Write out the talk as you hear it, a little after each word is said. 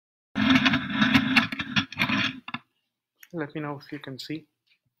Let me know if you can see.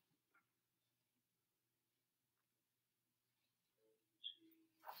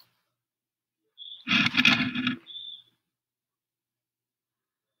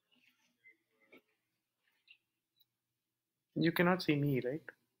 You cannot see me, right?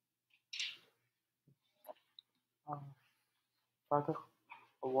 Father,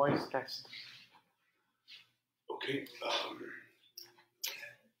 a voice test. Okay.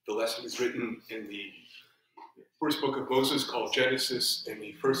 The lesson is written in the first book of Moses called Genesis, in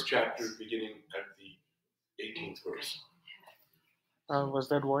the first chapter, beginning at the 18th verse. Was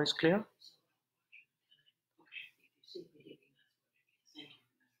that voice clear?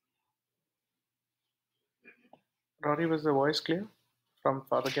 Rory, was the voice clear from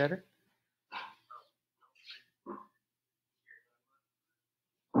Father Garrett?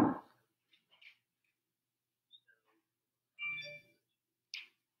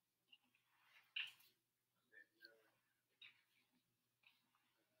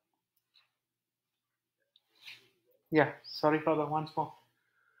 Yeah, sorry, Father, once more.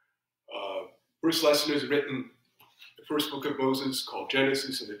 First lesson is written in the first book of Moses called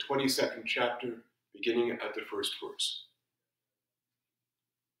Genesis, in the 22nd chapter, beginning at the first verse.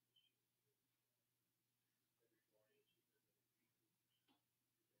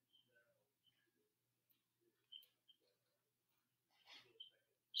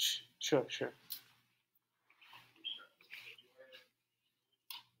 Sure.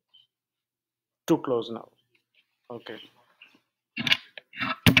 Too close now. Okay.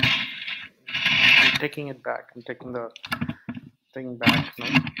 I'm taking it back. I'm taking the thing back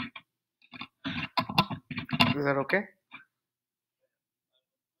now. Is that okay?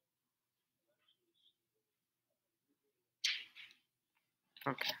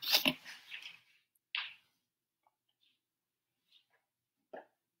 Okay.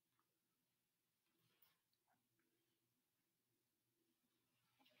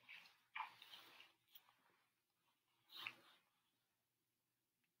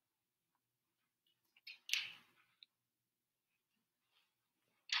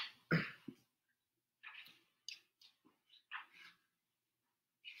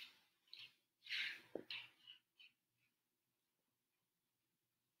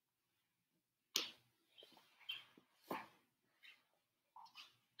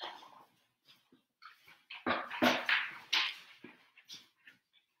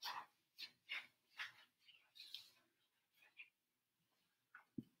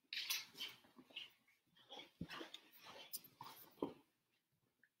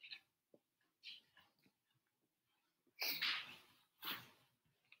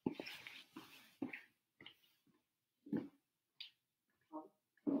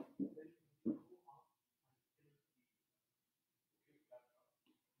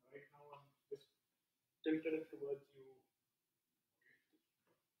 Tilted it towards you.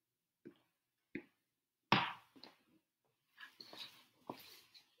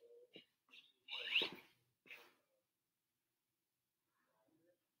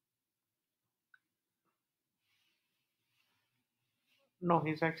 No,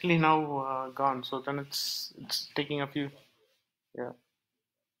 he's actually now gone. So then it's taking a few. Yeah.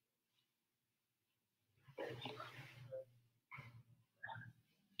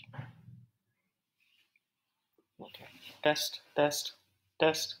 Okay. Test.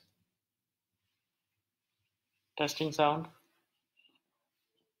 Testing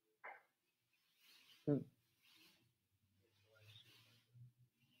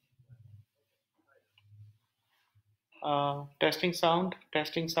sound.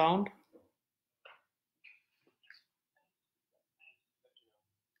 Testing sound.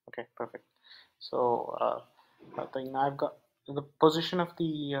 Okay, perfect. So I think I've got the position of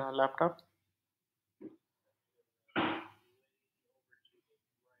the laptop.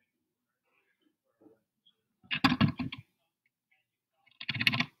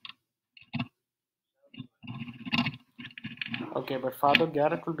 Okay, but Father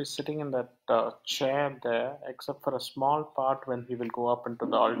Garrett will be sitting in that chair there, except for a small part when he will go up into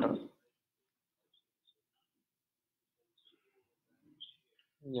the altar.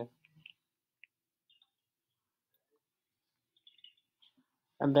 Yeah.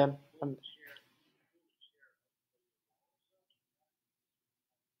 And then,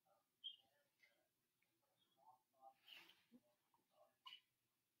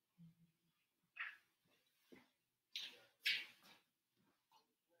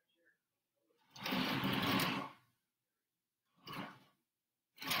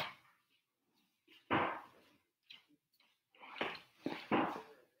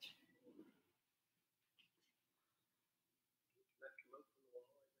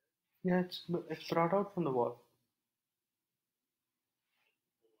 yeah, it's brought out from the wall.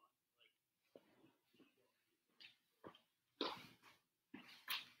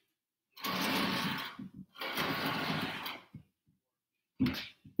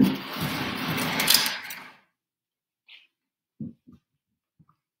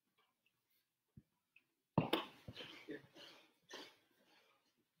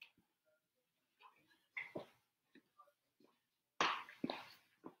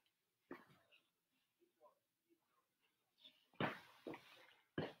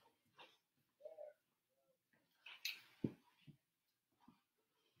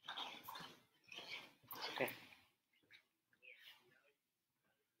 Okay.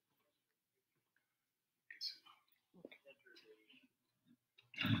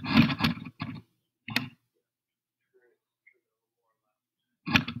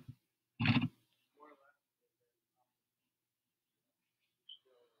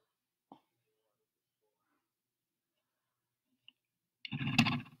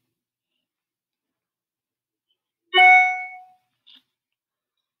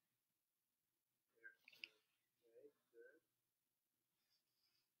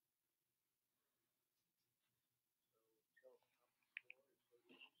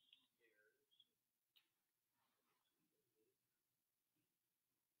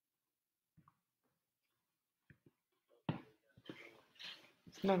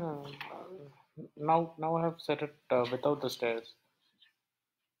 No, no, no. Now I have set it without the stairs.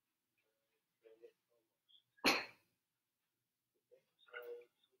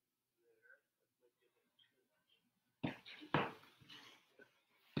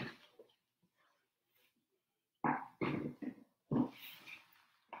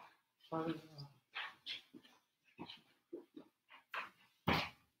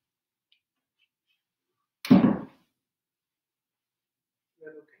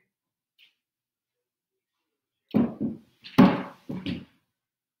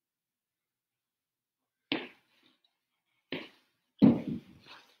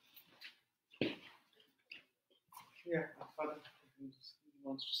 Yeah, Father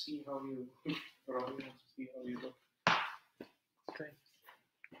wants to see how you. Probably wants to see how you look. Okay.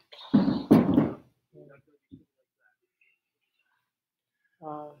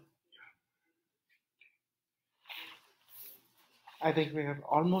 I think we have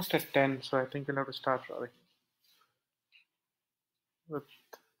almost at 10, so I think we'll have to start, Rory. With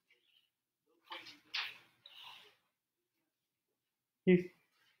he's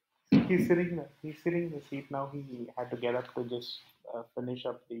he's sitting in the seat now. He had to get up to just finish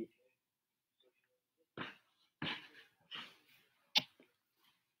up the.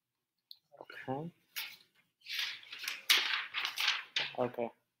 Okay. Okay.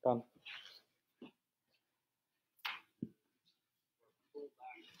 Done.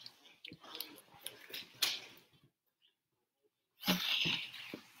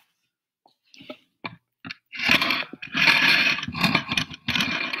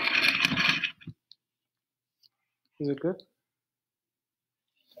 Is it good?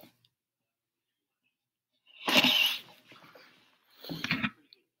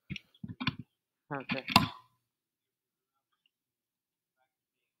 Okay.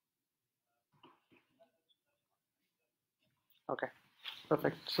 Okay.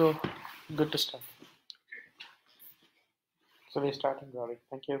 Perfect. So good to start. So we're starting, Rory.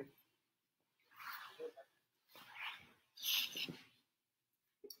 Thank you.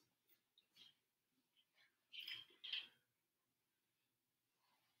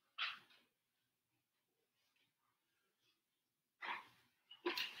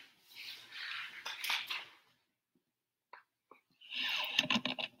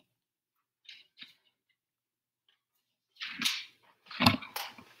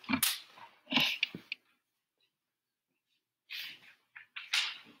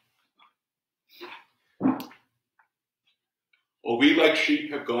 All we like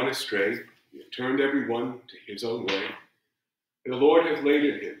sheep have gone astray, we have turned every one to his own way, and the Lord hath laid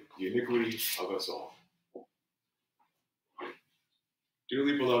in him the iniquity of us all.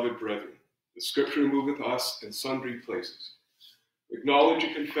 Dearly beloved brethren, the Scripture moveth us in sundry places. We acknowledge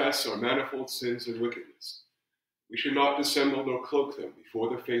and confess our manifold sins and wickedness. We should not dissemble nor cloak them before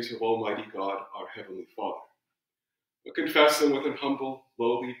the face of Almighty God, our Heavenly Father, but confess them with an humble,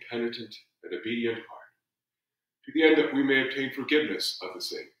 lowly, penitent, and obedient heart, to the end that we may obtain forgiveness of the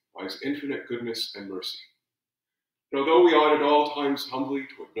same by his infinite goodness and mercy. And although we ought at all times humbly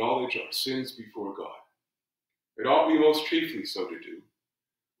to acknowledge our sins before God, it ought we most chiefly so to do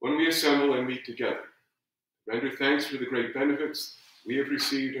when we assemble and meet together, render thanks for the great benefits we have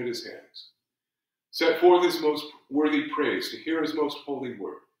received at his hands, set forth his most worthy praise to hear his most holy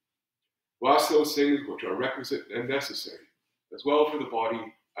word, to ask those things which are requisite and necessary, as well for the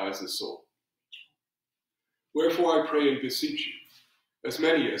body as the soul. Wherefore I pray and beseech you, as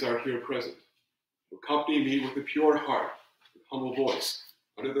many as are here present, to accompany me with a pure heart, with humble voice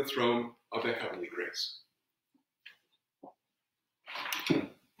under the throne of the heavenly grace.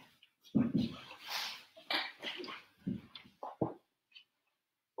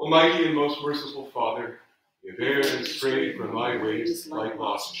 Almighty and most merciful Father, we have erred and strayed from thy ways like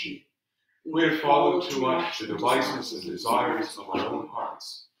lost sheep. We have followed too much the devices and desires of our own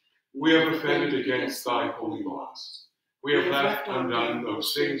hearts. We have offended against thy holy laws. We have left undone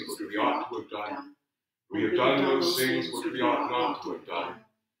those things which we ought to have done. We have done those things which we ought not to have done.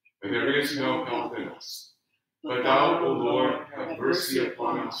 And there is no help in us. But thou, O Lord, have mercy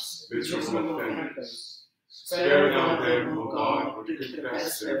upon us, miserable offenders. Spare thou them, O God, who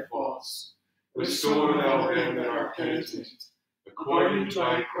confess their faults. Restore thou them that are penitent, according to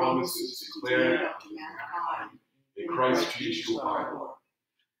thy promises declared unto mankind in Christ Jesus our Lord.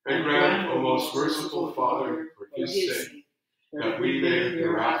 And grant, O most merciful Father, for his sake, that we may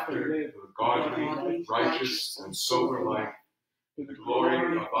hereafter live a godly, righteous, and sober life, to the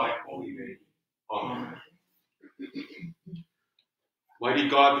glory of thy holy name. Amen. Mighty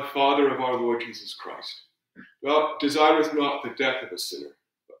God, the Father of our Lord Jesus Christ, thou desirest not the death of a sinner,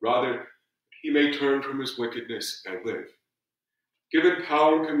 but rather that he may turn from his wickedness and live. Give it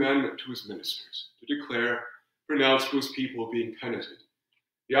power and commandment to his ministers to declare, pronounce to his people being penitent,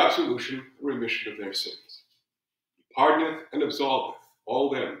 the absolution and remission of their sins. He pardoneth and absolveth all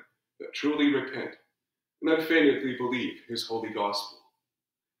them that truly repent, and that feignedly believe his holy gospel.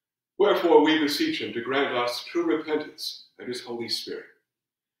 Wherefore we beseech him to grant us true repentance and his Holy Spirit.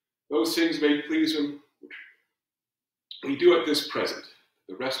 Those things may please him which we do at this present,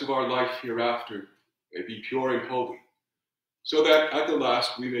 the rest of our life hereafter may be pure and holy, so that at the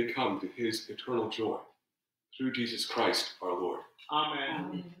last we may come to his eternal joy, through Jesus Christ our Lord.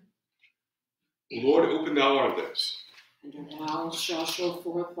 Amen. O Lord, open thou our lips, and our mouths shall show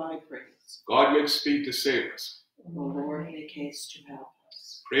forth thy praise. God make speed to save us. O Lord, make haste to help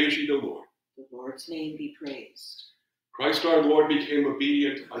us. Praise ye the Lord. The Lord's name be praised. Christ our Lord became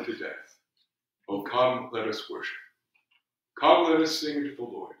obedient unto death. O come, let us worship. Come, let us sing to the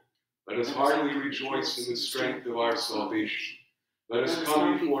Lord. Let us heartily rejoice in the strength of our salvation. Let us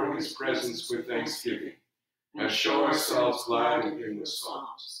come before his presence with thanksgiving, and show ourselves glad in him with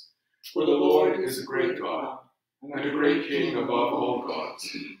psalms. For the Lord is a great God, and a great King above all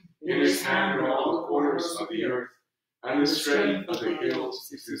gods. In his hand are all the corners of the earth, and the strength of the hills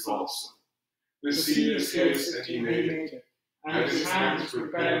is his also. The sea is his, and he made it, and his hands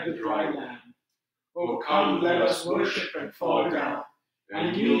prepared the dry land. O come, let us worship and fall down,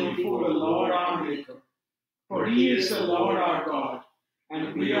 and kneel before the Lord our Maker. For he is the Lord our God,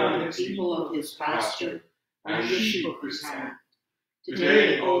 and we are the people of his pasture, and the sheep of his hand.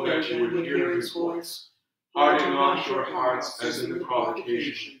 Today, O that you would hear his voice, harden not your hearts as in the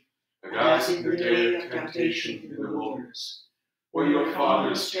provocation, and as in the day of temptation in the wilderness. For your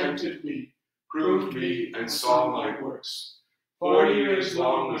fathers tempted me, proved me, and saw my works. 40 years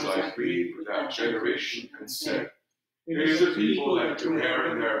long was I grieved with that generation, and said, it is a people that do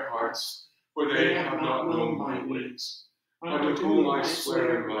err in their hearts, for they have not known my ways. Unto whom I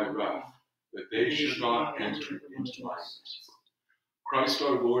swear in my wrath, that they should not enter into my rest. Christ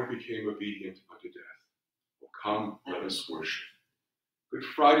our Lord became obedient unto death. O come, let us worship. Good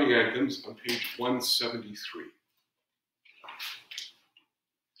Friday anthems on page 173.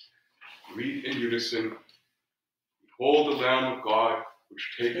 Read in unison. Behold the Lamb of God,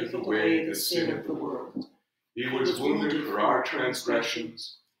 which taketh away the sin of the world. He was wounded for our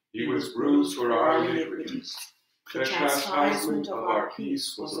transgressions, he was bruised for our iniquities. The chastisement of our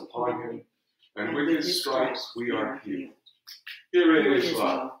peace was upon him, and with his stripes we are healed. Herein is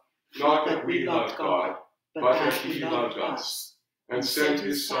love, not that we loved God, but that he loved us, and sent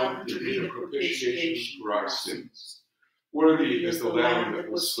his Son to be the propitiation for our sins. Worthy is the Lamb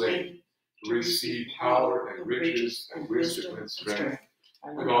that was slain, to receive power and riches and wisdom and strength,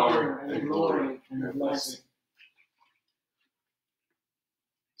 and honor and glory and blessing.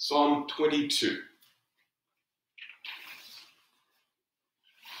 Psalm 22.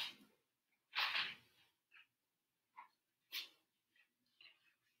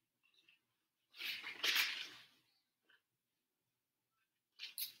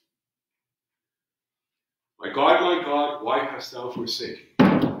 My God, why hast thou forsaken me?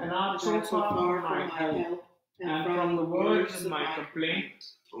 And art so far from my help, and from the words of my complaint.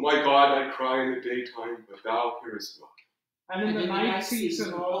 O my God, I cry in the daytime, but thou hearest not. And in the night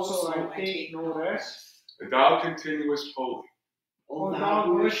season also I take no rest. And thou continuest holy. O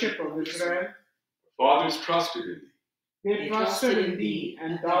thou worship of Israel, The fathers trusted in thee. they trusted in thee,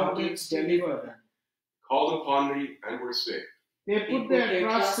 and thou didst deliver them. Called upon thee, and were saved. They put their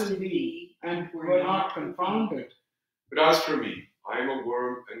trust in thee, and were not confounded. But as for me, I am a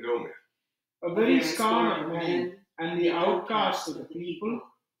worm and no man, a very scorn of men, and the outcast of the people.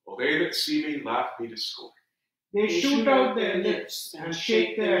 while they that see me laugh me to scorn, They shoot out their lips and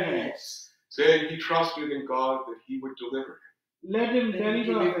shake their heads. saying he trusted in God that he would deliver him. Let him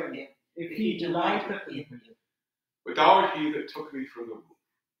deliver him, if he delighteth in him. But thou art he that took me from the womb.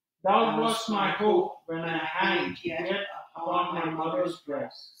 Thou wast my hope when I hanged yet upon my mother's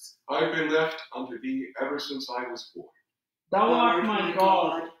breast. I have been left unto thee ever since I was born. Thou art my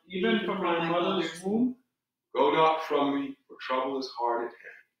God, even from my mother's womb, Go not from me, for trouble is hard at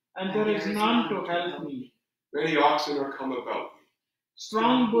hand. and there is none to help me. Many oxen are come about me.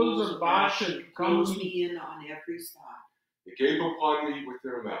 Strong bulls of Bashan come Close me, me in on every side. They gape upon me with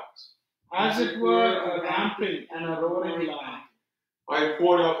their mouths. as it were a ramping and a roaring lion. I am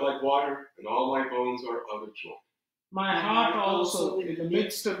poured out like water, and all my bones are out of joint. My heart also in the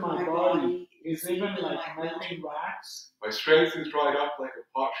midst of my body is even like melting wax, My strength is dried up like a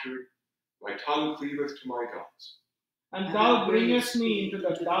potsherd. My tongue cleaveth to my gums. and thou bringest me into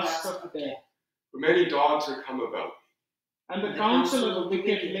the dust of death. For many dogs are come about me. And the counsel of the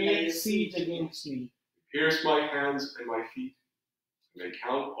wicked laid siege against me. They pierce my hands and my feet, and they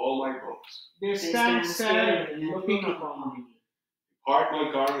count all my bones. They stand staring and looking upon me, Part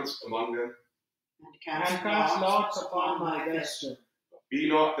my garments among them, And and cast lots upon my vesture. but be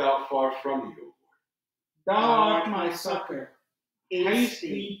not thou far from me, O Lord. Thou art my succor. Haste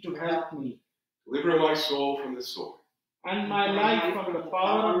thee to help me, Deliver my soul from the sword. and my life from the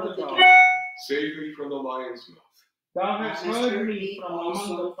power of the dog. Save me from the lion's mouth. Thou hast heard me from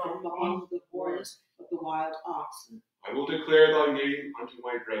also among from among the horns of the wild oxen. I will declare thy name unto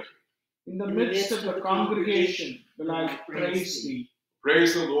my brethren. in the midst of the congregation will I praise thee.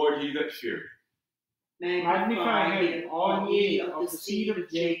 Praise the Lord, ye that fear him. Magnify him, all ye of the seed of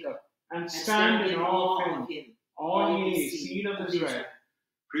Jacob, and stand in awe of him, all ye seed of Israel.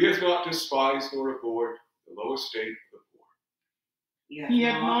 For he hath not despised nor abhorred the low estate of the poor. He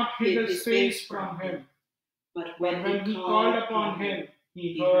had not hid his face from him, but but when he called upon him,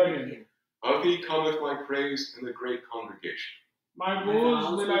 he heard him. Of thee cometh my praise in the great congregation. My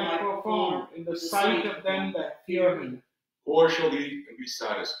woes will I perform in the sight of them that fear him. Poor shall eat and be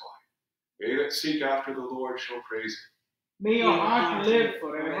satisfied. They that seek after the Lord shall praise him. May your heart live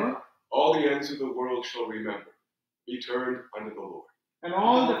forever, All the ends of the world shall remember. Be turned unto the Lord. and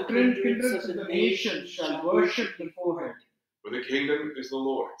all the kindreds of the nations shall worship before him. For the kingdom is the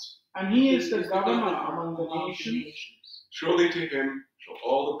Lord's. And he is the governor among the nations, Surely to him shall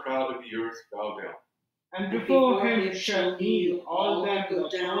all the proud of the earth bow down. and before him shall kneel all them go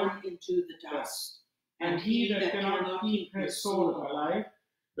that down mourn, into the dust. and he that cannot keep his soul alive.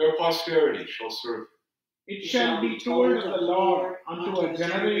 Their posterity shall serve him. It shall be told of the Lord unto a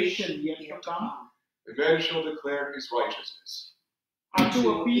generation yet to come, And men shall declare his righteousness. unto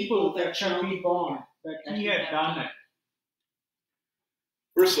a people that shall be born, that he had done it.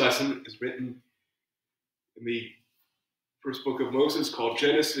 First lesson is written in the first book of Moses, called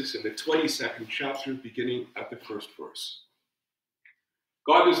Genesis, in the 22nd chapter, beginning at the first verse.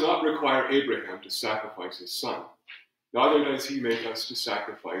 God does not require Abraham to sacrifice his son, neither does he make us to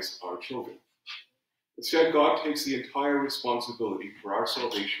sacrifice our children. Instead, God takes the entire responsibility for our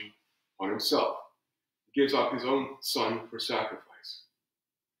salvation on himself. He gives up his own son for sacrifice.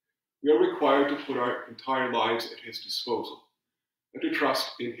 We are required to put our entire lives at his disposal and to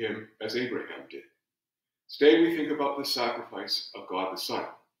trust in him as Abraham did. Today we think about the sacrifice of God the Son.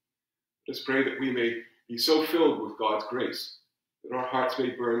 Let us pray that we may be so filled with God's grace that our hearts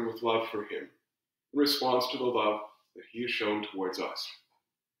may burn with love for him in response to the love that he has shown towards us.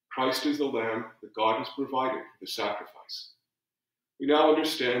 Christ is the Lamb that God has provided for the sacrifice. We now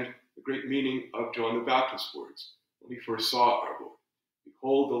understand the great meaning of John the Baptist's words when he first saw our Lord.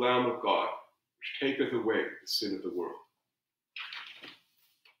 Behold the Lamb of God, which taketh away the sin of the world.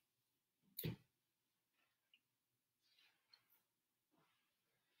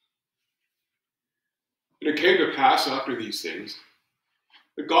 And it came to pass after these things,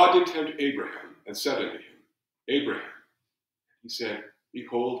 that God did tempt Abraham, and said unto him, Abraham. He said,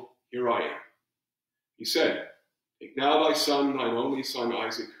 Behold, here I am. He said, Take now thy son, thine only son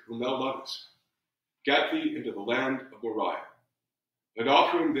Isaac, whom thou lovest, get thee into the land of Moriah, and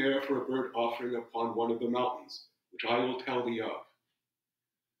offer him there for a burnt offering upon one of the mountains, which I will tell thee of.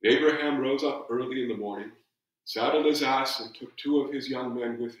 And Abraham rose up early in the morning, saddled his ass, and took 2 of his young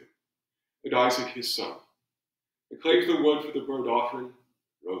men with him, and Isaac his son, and clave the wood for the burnt offering,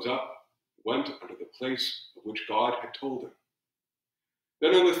 rose up, and went unto the place of which God had told him.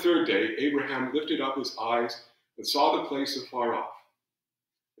 Then on the 3rd day Abraham lifted up his eyes, and saw the place afar off.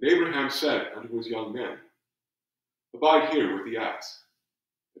 And Abraham said unto his young men, Abide here with the ass,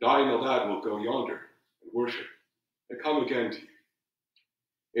 and I and the lad will go yonder and worship, and come again to you.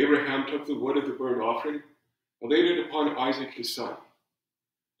 Abraham took the wood of the burnt offering and laid it upon Isaac his son.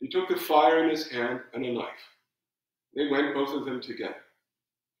 He took the fire in his hand and a knife. They went both of them together.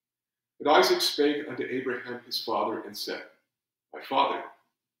 But Isaac spake unto Abraham his father, and said, My father.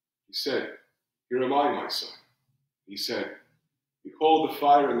 He said, Here am I, my son. He said, Behold the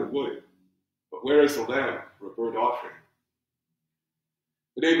fire and the wood, but where is the lamb for a burnt offering?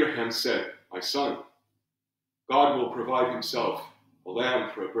 But Abraham said, My son, God will provide himself a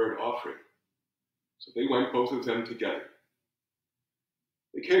lamb for a burnt offering. So they went both of them together.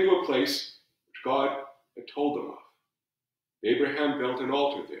 They came to a place which God had told them of. Abraham built an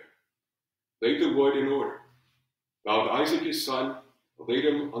altar there, laid the wood in order, bound Isaac his son, and laid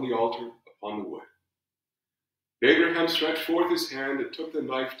him on the altar upon the wood. Abraham stretched forth his hand and took the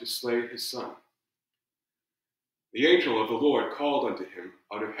knife to slay his son. The angel of the Lord called unto him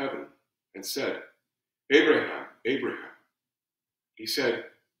out of heaven, and said, Abraham, Abraham. He said,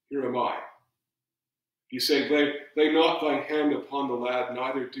 Here am I. He said, Lay not thine hand upon the lad,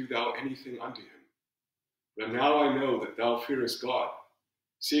 neither do thou anything unto him. But now I know that thou fearest God,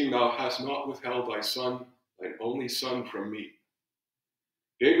 seeing thou hast not withheld thy son, thine only son, from me.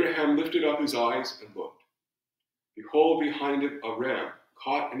 Abraham lifted up his eyes and looked. Behold, behind it a ram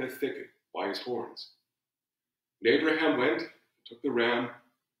caught in a thicket by his horns. And Abraham went and took the ram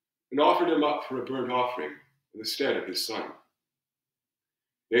and offered him up for a burnt offering in the stead of his son.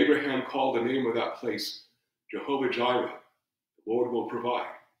 Abraham called the name of that place Jehovah-Jireh, the Lord will provide.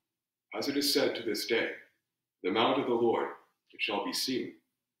 As it is said to this day, the mount of the Lord, it shall be seen.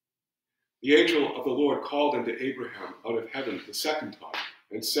 The angel of the Lord called unto Abraham out of heaven the second time,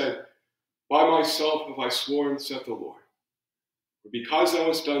 and said, By myself have I sworn, saith the Lord, for because thou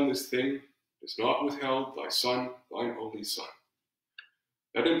hast done this thing, hast not withheld thy son, thine only son,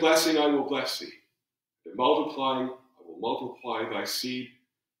 that in blessing I will bless thee, and in multiplying I will multiply thy seed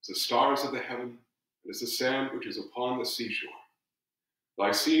as the stars of the heaven, and as the sand which is upon the seashore.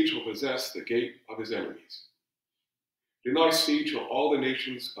 Thy seed shall possess the gate of his enemies. In thy seed shall all the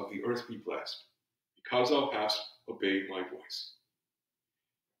nations of the earth be blessed, because thou hast obeyed my voice.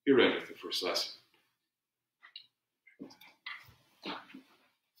 Here endeth the first lesson.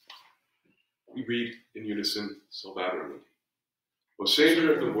 We read in unison Salvator Mundi. O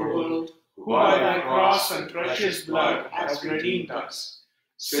Savior of the world, who by thy cross and precious blood hast redeemed us,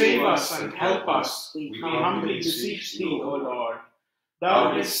 save us and help us, we humbly beseech thee, O Lord.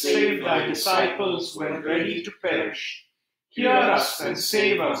 Thou didst save thy disciples when ready to perish. Hear us and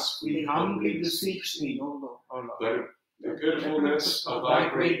save us, we humbly beseech thee, O Lord. Let the goodfulness of thy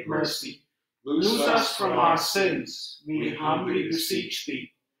great mercy Loose us from our sins, we humbly beseech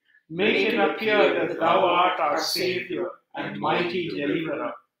thee. Make it appear that thou art our Saviour and mighty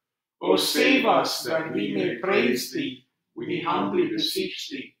Deliverer. O save us that we may praise thee, we humbly beseech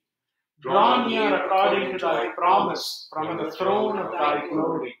thee. Draw near according to thy promise from the throne of thy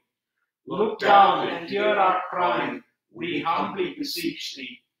glory. Look down and hear our cry, we humbly beseech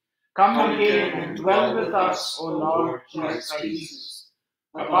thee. Come again and dwell with us, O Lord Christ Jesus.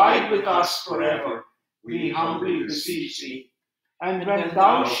 Abide with us forever, we humbly beseech thee. And when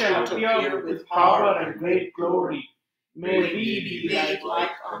thou shalt appear with power and great glory, may we be made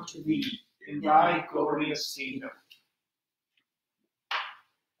like unto thee in thy glorious kingdom.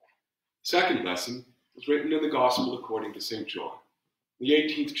 Second lesson was written in the Gospel according to St. John, the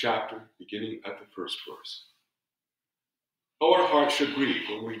 18th chapter, beginning at the first verse. How our hearts should grieve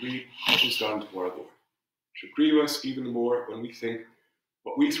when we read what was done to our Lord. It should grieve us even more when we think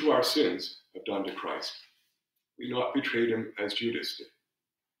what we through our sins have done to Christ. We not betrayed him as Judas did.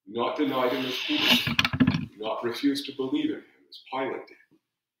 We not denied him as Peter did. We not refused to believe in him as Pilate did.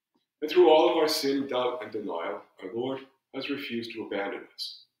 And through all of our sin, doubt, and denial, our Lord has refused to abandon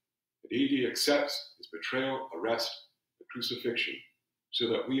us. Indeed, he accepts his betrayal, arrest, and crucifixion, so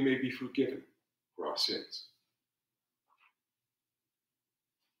that we may be forgiven for our sins.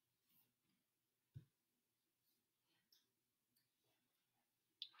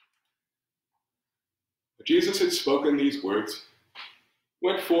 But Jesus had spoken these words,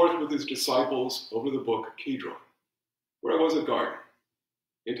 went forth with his disciples over the brook Cathedral, where was a garden,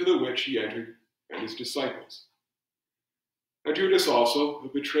 into the which he entered and his disciples. And Judas also, who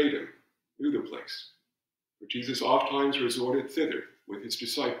betrayed him, knew the place, for Jesus ofttimes resorted thither with his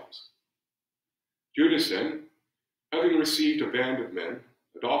disciples. Judas then, having received a band of men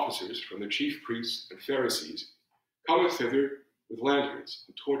and officers from the chief priests and Pharisees, cometh thither with lanterns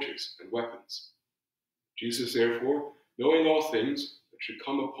and torches and weapons. Jesus therefore, knowing all things that should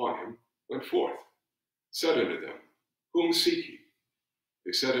come upon him, went forth, said unto them, Whom seek ye?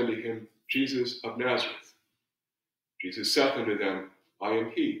 They said unto him, Jesus of Nazareth. Jesus saith unto them, I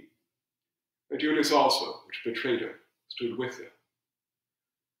am he. And Judas also, which betrayed him, stood with them.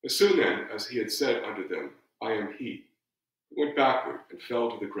 As soon then as he had said unto them, I am he, he went backward and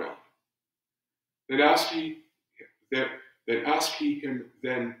fell to the ground. Then asked he him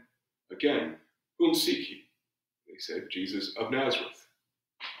then again, Whom seek ye? They said, Jesus of Nazareth.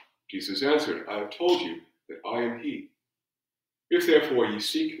 Jesus answered, I have told you that I am he. If therefore ye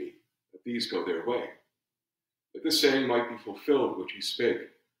seek me, let these go their way, that the saying might be fulfilled which he spake,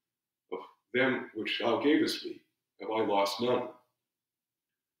 Of them which thou gavest me have I lost none.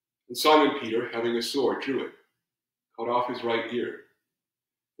 And Simon Peter, having a sword, drew it, cut off his right ear.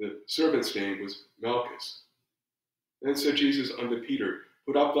 The servant's name was Malchus. Then said Jesus unto Peter,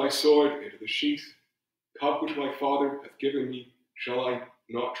 Put up thy sword into the sheath. The cup which my Father hath given me, shall I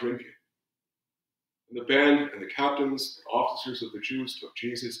not drink it? And the band and the captains and officers of the Jews took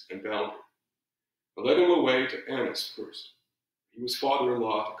Jesus and bound him, and led him away to Annas first. He was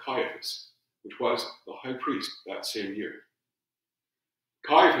father-in-law to Caiaphas, which was the high priest that same year.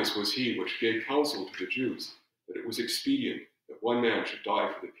 Caiaphas was he which gave counsel to the Jews, that it was expedient that one man should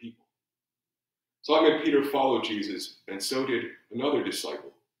die for the people. Simon Peter followed Jesus, and so did another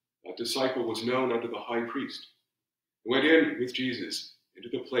disciple. That disciple was known unto the high priest, and went in with Jesus into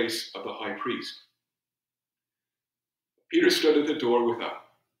the place of the high priest. Peter stood at the door without,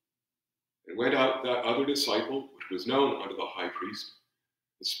 and went out that other disciple, which was known unto the high priest,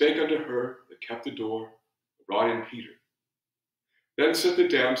 and spake unto her that kept the door, and brought in Peter. Then said the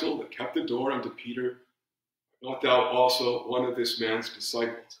damsel that kept the door unto Peter, Art not thou also one of this man's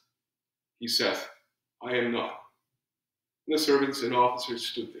disciples? He saith, I am not. And the servants and officers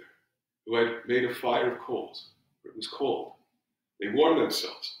stood there, who had made a fire of coals, for it was cold. They warmed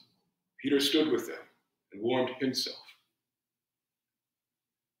themselves. Peter stood with them, and warmed himself.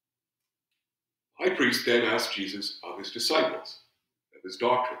 The high priest then asked Jesus of his disciples, of his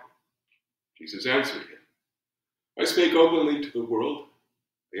doctrine. Jesus answered him, I spake openly to the world.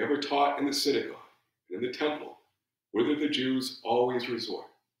 They ever taught in the synagogue and in the temple, whither the Jews always resort.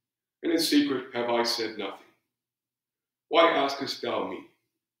 And in secret have I said nothing. Why askest thou me?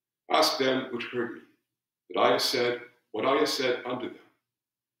 Ask them which heard me, that I have said what I have said unto them.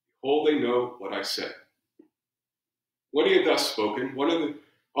 Behold, they know what I said. When he had thus spoken, one of the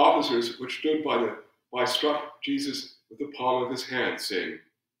officers which stood by struck Jesus with the palm of his hand, saying,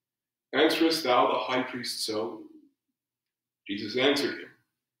 Answerest thou the high priest so? Jesus answered him,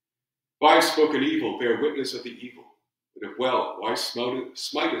 If I have spoken evil, bear witness of the evil. But if well, why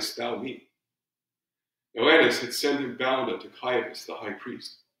smitest thou me? Now Annas had sent him bound unto Caiaphas the high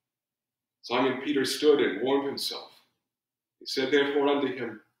priest. Simon Peter stood and warmed himself. He said therefore unto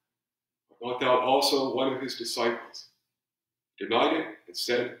him, Art not thou also one of his disciples? He denied it, and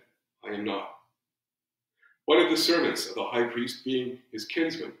said, I am not. One of the servants of the high priest, being his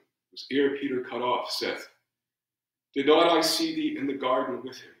kinsman, whose ear Peter cut off, saith, Did not I see thee in the garden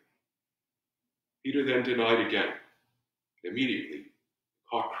with him? Peter then denied again. And immediately the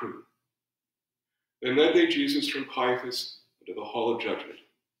cock crew. Then led they Jesus from Caiaphas into the hall of judgment.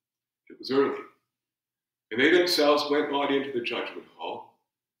 It was early, and they themselves went not into the judgment hall,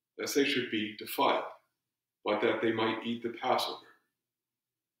 lest they should be defiled, but that they might eat the Passover.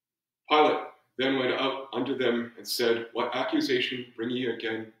 Pilate then went out unto them and said, What accusation bring ye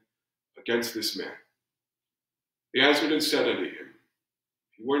again against this man? They answered and said unto him,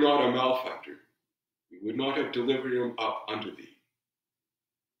 If he were not a malefactor, we would not have delivered him up unto thee.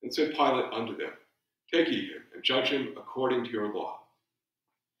 And said Pilate unto them, Take ye him, and judge him according to your law.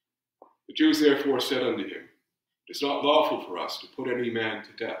 The Jews therefore said unto him, It is not lawful for us to put any man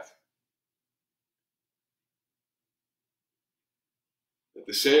to death. That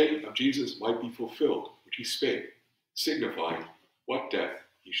the saying of Jesus might be fulfilled, which he spake, signifying what death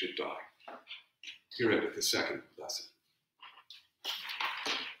he should die. Here endeth the second lesson.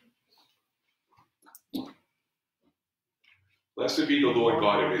 Blessed be the Lord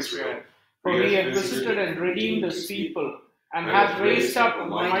God of Israel. For he hath visited and redeemed his people, and hath raised up a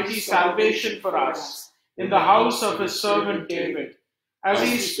mighty salvation for us in the house of his servant David, as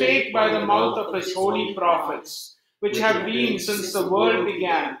he spake by the mouth of his holy prophets, which have been since the world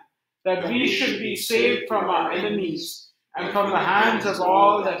began, that we should be saved from our enemies and from the hands of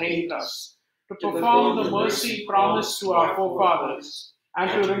all that hate us, to perform the mercy promised to our forefathers,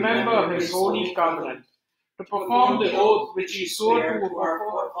 and to remember his holy covenant, to perform the oath which he swore to our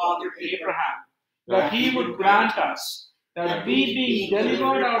forefather Abraham, that he would grant us, that we, being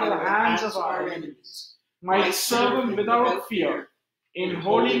delivered out of the hands of our enemies, might serve him without fear, in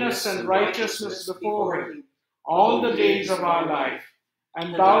holiness and righteousness before him, all the days of our life.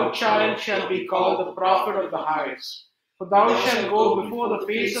 And thou, child, shalt be called the prophet of the highest. For thou shalt go before the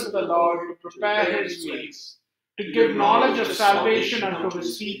face of the Lord to prepare his ways, to give knowledge of salvation unto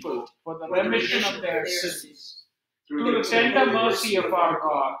his people, for the remission of their sins, through the tender mercy of our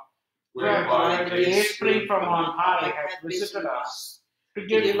God, whereby the dayspring from on high hath visited us, to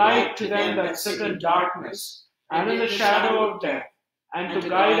give light to them that sit in darkness and in the shadow of death, and to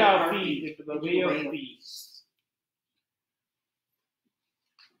guide our feet into the way of peace.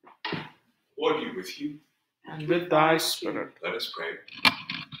 Lord be with you. And with thy spirit. Let us pray.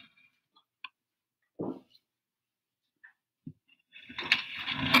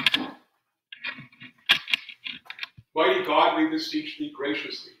 Mighty God, we beseech thee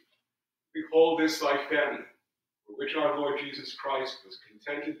graciously, behold this thy family, for which our Lord Jesus Christ was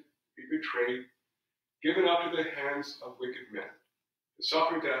contented to be betrayed, given up to the hands of wicked men, to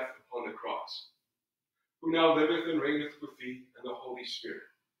suffer death upon the cross, who now liveth and reigneth with thee and the Holy Spirit,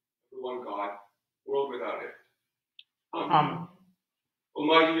 the one God, world without end. Amen.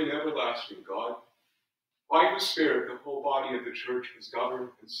 Almighty and everlasting God, by whose Spirit the whole body of the Church is governed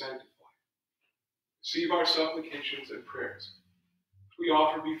and sanctified, receive our supplications and prayers, which we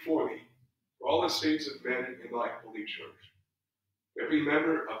offer before thee for all the states of men in thy holy Church. Every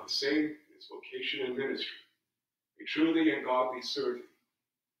member of the same in his vocation and ministry may truly and godly serve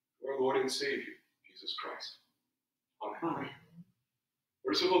thee, our Lord and Savior, Jesus Christ. Amen. Amen.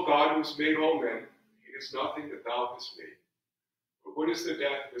 Merciful God, who hast made all men, hatest nothing that thou hast made. For what is the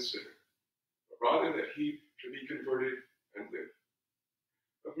death of a sinner, but rather that he should be converted and live?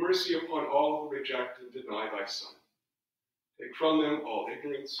 Have mercy upon all who reject and deny thy Son. Take from them all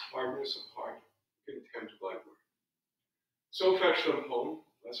ignorance, hardness of heart, and contempt of thy word. So fetch them home,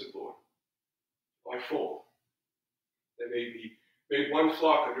 blessed Lord, thy fold. They may be made one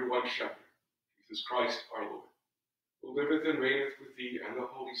flock under one shepherd, Jesus Christ our Lord, who liveth and reigneth with thee and the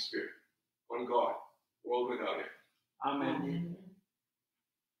Holy Spirit, one God, world without end. Amen.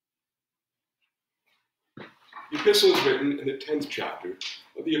 The epistle is written in the 10th chapter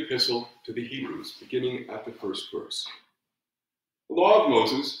of the Epistle to the Hebrews, beginning at the first verse. The law of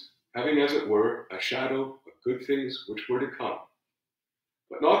Moses, having as it were a shadow of good things which were to come,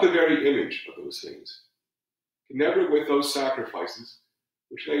 but not the very image of those things, can never with those sacrifices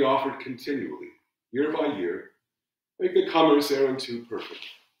which they offered continually, year by year, make the comers thereunto perfect.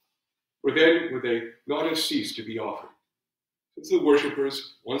 For then would they not have ceased to be offered, since the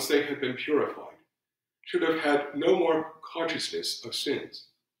worshippers, once they had been purified, should have had no more consciousness of sins.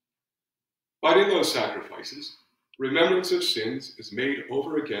 But in those sacrifices, remembrance of sins is made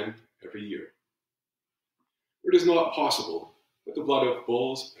over again every year. For it is not possible that the blood of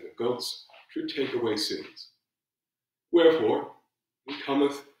bulls and of goats should take away sins. Wherefore, when he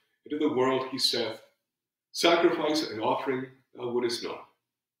cometh into the world, he saith, Sacrifice and offering thou wouldest not,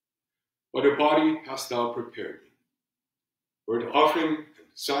 but a body hast thou prepared me. For an offering and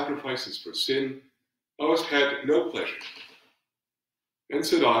sacrifices for sin thou hast had no pleasure. Then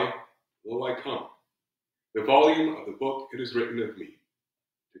said I, Lo, I come. The volume of the book it is written of me,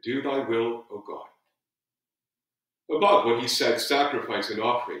 to do thy will, O God. Above what he said, sacrifice and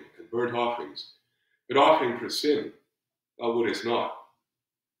offering and burnt offerings, but offering for sin thou wouldest not,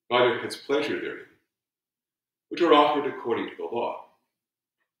 neither hadst pleasure therein, which are offered according to the law.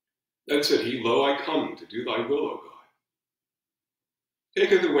 Then said he, Lo, I come to do thy will, O God.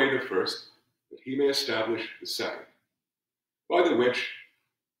 Taketh away the first, that he may establish the second, by the which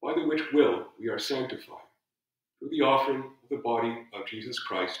will we are sanctified, through the offering of the body of Jesus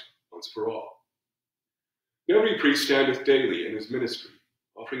Christ once for all. Every priest standeth daily in his ministry,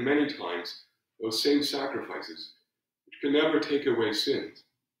 offering many times those same sacrifices, which can never take away sins.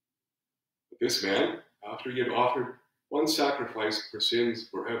 But this man, after he had offered one sacrifice for sins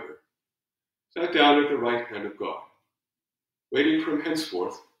forever, sat down at the right hand of God, waiting from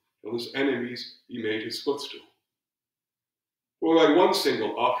henceforth till his enemies be made his footstool. For by one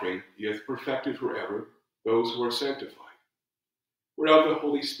single offering he hath perfected forever those who are sanctified, whereof the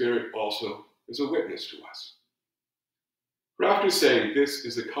Holy Spirit also is a witness to us. For after saying, This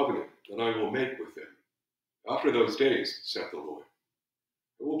is the covenant that I will make with them, after those days, saith the Lord,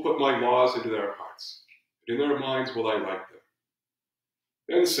 I will put my laws into their hearts, and in their minds will I write them.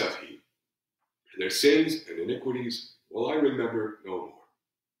 Then saith he, And their sins and iniquities will I remember no more.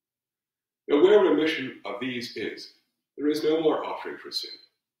 Now where remission of these is, there is no more offering for sin.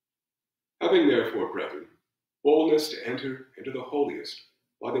 Having therefore, brethren, boldness to enter into the holiest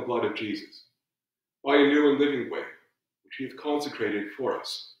by the blood of Jesus, by a new and living way, which he hath consecrated for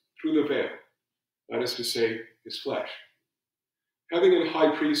us, through the veil, that is to say, his flesh, having an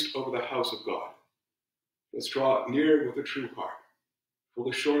high priest over the house of God, Let's draw near with a true heart, full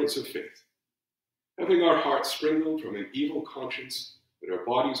assurance of faith, having our hearts sprinkled from an evil conscience, and our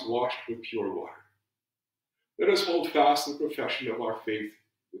bodies washed with pure water. Let us hold fast the profession of our faith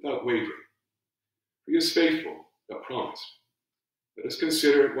without wavering. For he is faithful that promised. Let us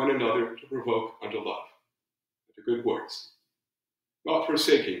consider one another to provoke unto love, and to good works, not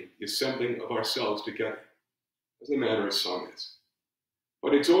forsaking the assembling of ourselves together, as the manner of some is,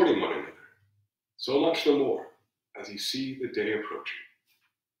 but exhorting one another, so much the more as ye see the day approaching.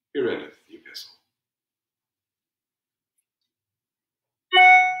 Here endeth the epistle.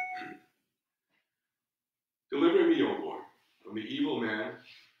 Deliver me, O Lord, from the evil man,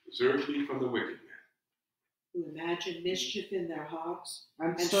 preserve me from the wicked man, who imagine mischief in their hearts,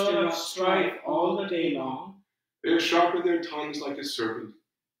 and stir up strife all the day long. They have sharpened their tongues like a serpent,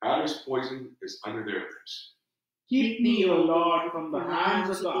 adder's poison is under their lips. Keep me, O Lord, from the hands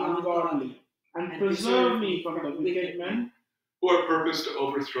of the ungodly, and preserve me from the wicked men, who have purposed to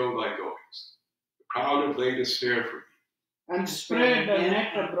overthrow thy goings. The proud have laid a snare for me, and spread the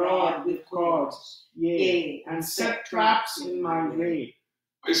net abroad with cords, yea, and set traps in my way.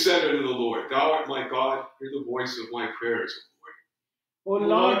 I said unto the Lord, Thou art my God, hear the voice of my prayers, O Lord. O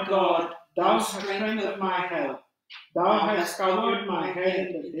Lord God, thou strength of my help, thou hast covered my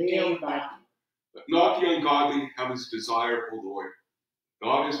head in the day of battle. Let not the ungodly have his desire, O Lord,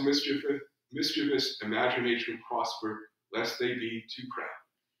 not his mischievous imagination prosper, lest they be too proud.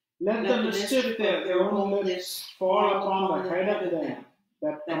 Let the mischief of their own lips fall upon the head of them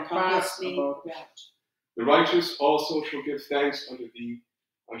that compass me about. The righteous also shall give thanks unto thee,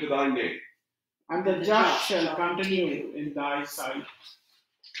 unto thy name. And the just shall continue in thy sight.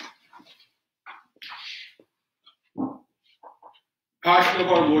 Passion of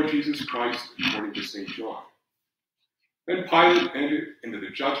our Lord Jesus Christ, according to St. John. Then Pilate entered into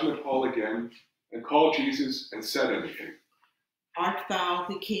the judgment hall again, and called Jesus, and said unto him, Art thou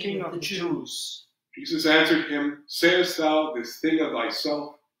the King of the Jews? Jesus answered him, Sayest thou this thing of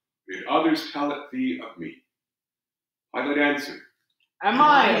thyself? Did others tell it thee of me? Pilate answered, Am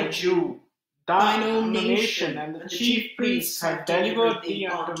I a Jew? Thine own nation and the chief priests have delivered thee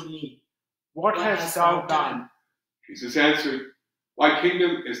unto me. What hast thou done? Jesus answered, My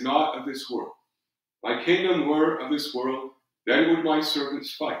kingdom is not of this world. My kingdom were of this world, then would my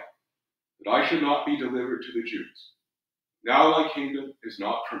servants fight, that I should not be delivered to the Jews. Now my kingdom is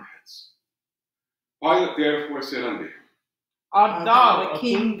not from hence. Pilate therefore said unto him, Art thou a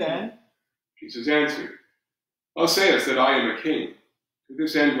king then? Jesus answered, Thou sayest that I am a king. To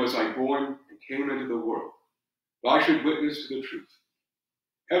this end was I born and came into the world, that I should witness to the truth.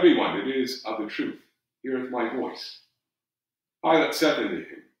 Everyone that is of the truth heareth my voice. Pilate said unto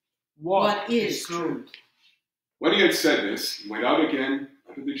him, What is truth? When he had said this, he went out again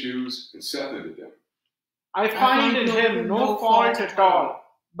unto the Jews, and said unto them, I find in him no fault at all,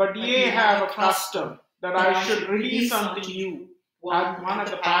 but ye have a custom that I should release unto you one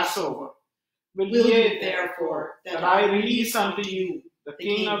at the Passover. Will ye therefore that I release unto you the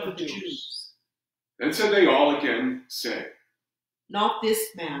King of the Jews? Then said they all again, saying, Not this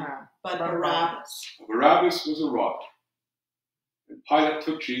man, but Barabbas. Barabbas was a robber. And Pilate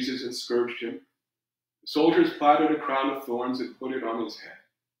took Jesus and scourged him. The soldiers plaited a crown of thorns and put it on his head.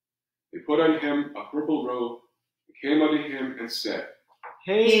 They put on him a purple robe, and came unto him and said,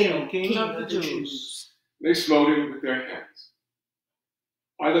 Hail, King of the Jews! They smote him with their hands.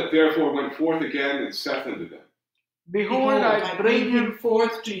 Pilate therefore went forth again and saith unto them, Behold, I bring him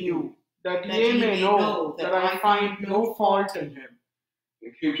forth to you, that ye may know that I find no fault in him.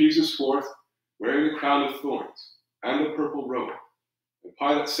 And came Jesus forth, wearing the crown of thorns, and the purple robe. And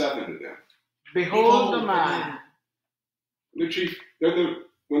Pilate saith unto them, Behold the man.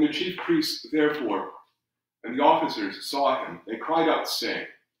 When the chief priests therefore and the officers saw him, they cried out, saying,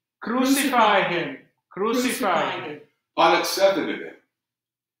 Crucify him! Crucify him! Pilate said unto them,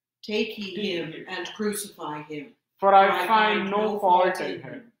 Take ye him and crucify him. For I find no fault in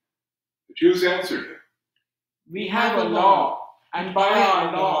him. The Jews answered him, We have a law, and by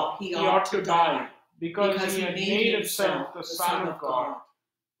our law he ought to die, because he had made himself the Son of God.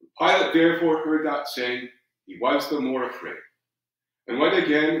 Pilate therefore heard that saying, he was the more afraid, and went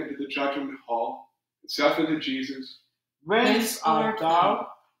again into the judgment hall, and saith unto Jesus, Whence art thou?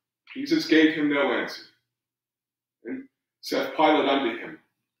 Jesus gave him no answer. And saith Pilate unto him,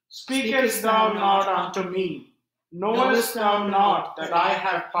 Speakest thou not unto me? Knowest thou not that I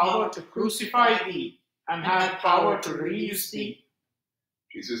have power to crucify thee, and have power to release thee?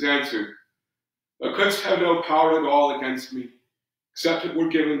 Jesus answered, Thou couldst have no power at all against me, except it were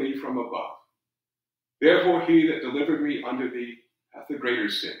given thee from above. Therefore he that delivered me unto thee hath the greater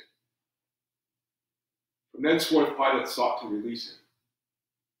sin. When thenceforth Pilate sought to release him,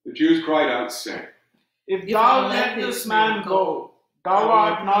 the Jews cried out, saying, If thou let this man go, thou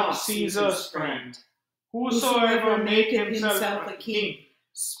art not Caesar's friend. Whosoever maketh himself a king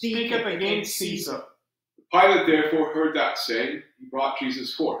speaketh against Caesar. Pilate therefore heard that saying, he brought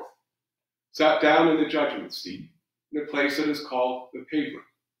Jesus forth, sat down in the judgment seat, in a place that is called the Pavement,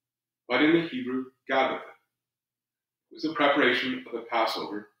 but in the Hebrew, Gabbatha. It was the preparation of the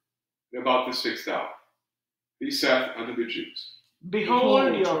Passover, and about the 6th hour. He saith unto the Jews,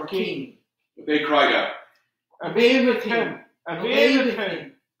 Behold your king. But they cried out, Away with him, away with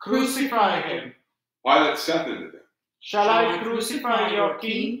him, crucify him. Pilate saith unto them, Shall I crucify your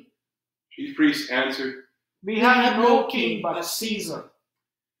king? Chief priests answered, We have no king but Caesar.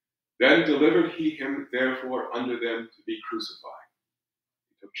 Then delivered he him therefore unto them to be crucified.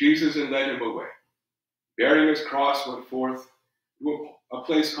 He took Jesus and led him away. Bearing his cross went forth to a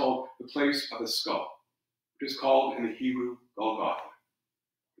place called the place of the skull, which is called in the Hebrew Golgotha.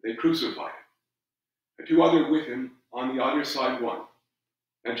 They crucified him, and 2 others with him on the other side one,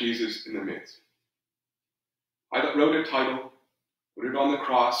 and Jesus in the midst. Pilate wrote a title, put it on the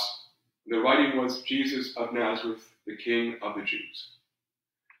cross, and the writing was Jesus of Nazareth, the King of the Jews.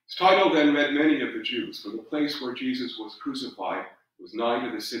 This title then read many of the Jews, for the place where Jesus was crucified was nigh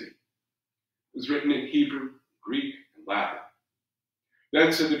to the city. It was written in Hebrew, Greek, and Latin.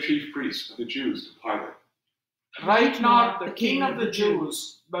 Then said the chief priests of the Jews to Pilate, Write not the King of the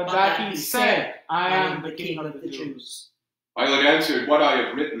Jews, but that he said, I am the King of the Jews. Pilate answered, What I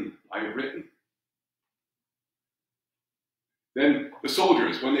have written, I have written. Then the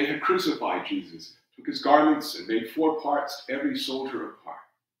soldiers, when they had crucified Jesus, took his garments and made 4 parts to every soldier a part,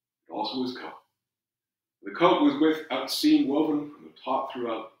 and also his coat. The coat was without seam woven from the top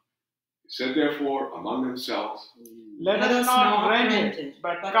throughout. They said therefore among themselves, Let us not rend it,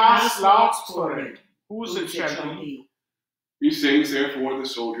 but cast lots for it, whose it shall be. These things therefore the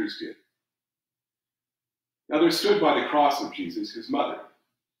soldiers did. Now there stood by the cross of Jesus his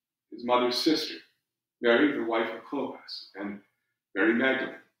mother's sister, Mary, the wife of Clopas, and Mary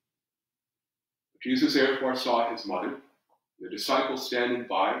Magdalene. Jesus therefore saw his mother, the disciple standing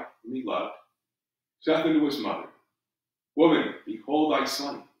by, whom he loved, saith unto his mother, Woman, behold thy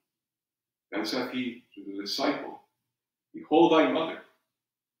son. Then saith he to the disciple, Behold thy mother.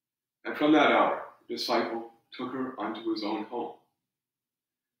 And from that hour the disciple took her unto his own home.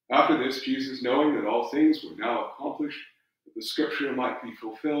 After this, Jesus, knowing that all things were now accomplished, that the scripture might be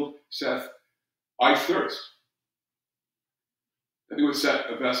fulfilled, saith, I thirst. Then he would set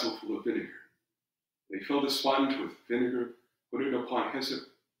a vessel full of vinegar. They filled a sponge with vinegar, put it upon hyssop,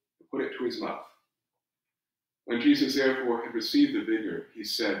 and put it to his mouth. When Jesus therefore had received the vinegar, he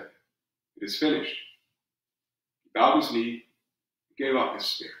said, It is finished. He bowed his knee, and gave up his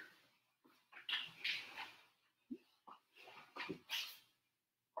spirit.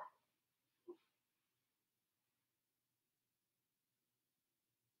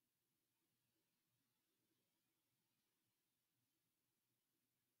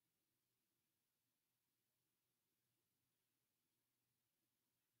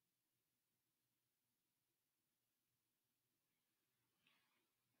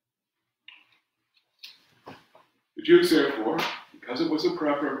 The Jews, therefore, because it was a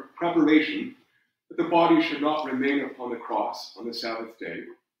preparation that the body should not remain upon the cross on the Sabbath day,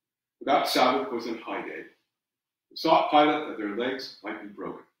 for that Sabbath was an high day, besought Pilate that their legs might be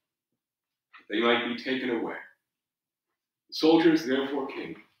broken, that they might be taken away. The soldiers therefore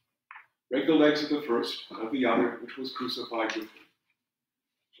came, brake the legs of the first and of the other which was crucified with him.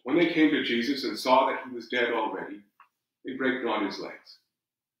 When they came to Jesus and saw that he was dead already, they brake not his legs.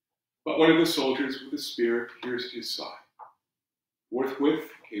 But one of the soldiers with a spear pierced his side.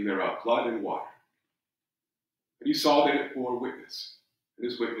 Forthwith came there out blood and water. And he saw that it bore witness, and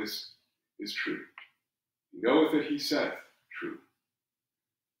his witness is true. He knoweth that he saith true,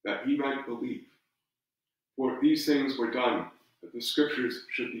 that he might believe. For these things were done, that the scriptures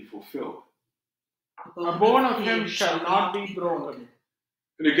should be fulfilled. A bone of him shall not be broken.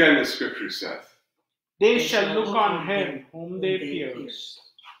 And again the scripture saith, They shall look on him whom they pierced.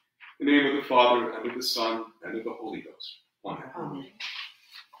 In the name of the Father, and of the Son, and of the Holy Ghost. Amen.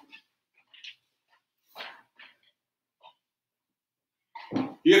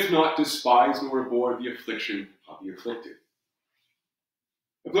 Amen. He hath not despised nor abhorred the affliction of the afflicted.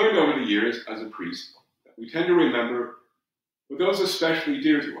 I've learned over the years as a priest that we tend to remember what those especially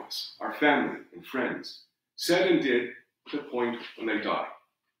dear to us, our family and friends, said and did to the point when they died.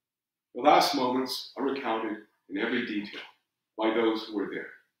 The last moments are recounted in every detail by those who were there.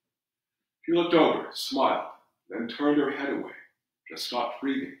 She looked over, smiled, then turned her head away, just stopped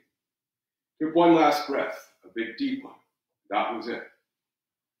breathing, took one last breath, a big deep one. That was it.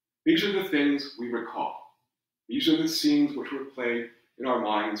 These are the things we recall. These are the scenes which were played in our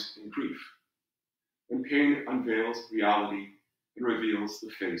minds in grief, when pain unveils reality and reveals the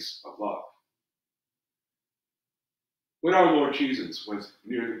face of love. When our Lord Jesus was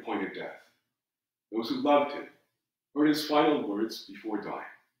near the point of death, those who loved him heard his final words before dying.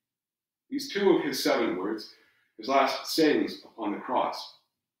 These 2 of his 7 words, his last sayings upon the cross,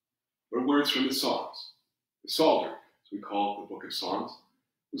 were words from the Psalms. The Psalter, as we call the Book of Psalms,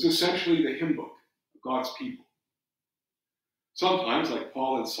 was essentially the hymn book of God's people. Sometimes, like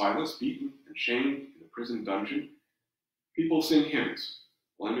Paul and Silas, beaten and chained in a prison dungeon, people sing hymns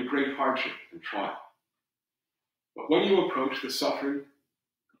while under great hardship and trial. But when you approach the suffering,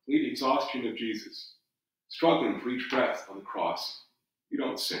 complete exhaustion of Jesus, struggling for each breath on the cross, you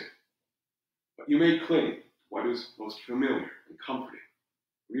don't sing. But you may cling to what is most familiar and comforting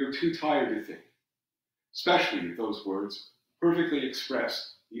when you're too tired to think, especially if those words perfectly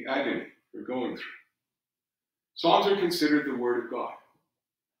express the agony you're going through. Psalms are considered the Word of God,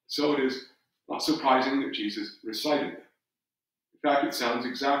 so it is not surprising that Jesus recited them. In fact, it sounds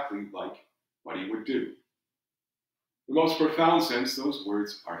exactly like what he would do. In the most profound sense, those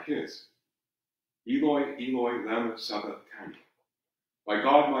words are his. Eloi, Eloi, lama sabachthani. My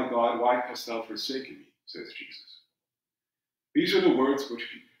God, why hast thou forsaken me, says Jesus. These are the words which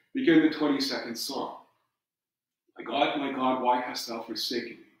begin the 22nd Psalm. My God, why hast thou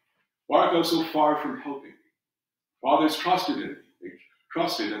forsaken me? Why art thou so far from helping me? Fathers trusted in thee. They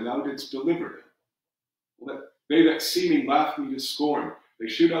trusted, and thou didst deliver them. They that see me laugh me to scorn. They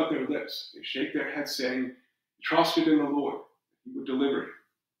shoot out their lips. They shake their heads, saying, He trusted in the Lord, that he would deliver him.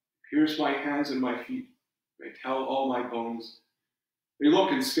 Pierce my hands and my feet. They tell all my bones. They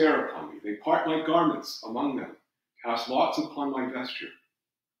look and stare upon me. They part my garments among them, cast lots upon my vesture.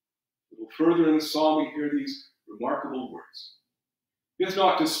 A little further in the psalm, we hear these remarkable words. He has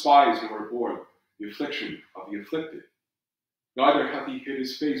not despised nor abhorred the affliction of the afflicted. Neither hath he hid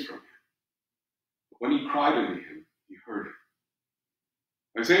his face from him. But when he cried unto him, he heard him.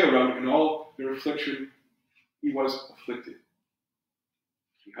 Isaiah wrote, in all their affliction he was afflicted.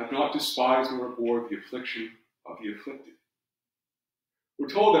 He hath not despised nor abhorred the affliction of the afflicted. We're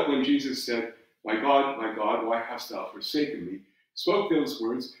told that when Jesus said, my God, why hast thou forsaken me, he spoke those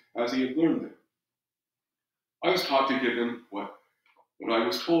words as he had learned them. I was taught to give him what I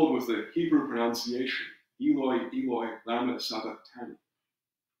was told was the Hebrew pronunciation, Eloi, Eloi, lama sabachthani.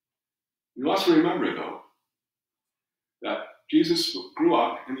 We must remember, though, that Jesus grew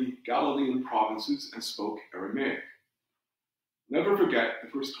up in the Galilean provinces and spoke Aramaic. Never forget the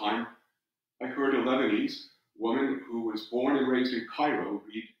first time I heard a Lebanese woman who was born and raised in Cairo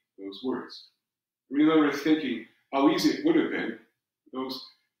read those words. I remember thinking how easy it would have been for those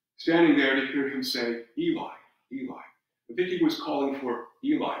standing there to hear him say, Eli, Eli. I think he was calling for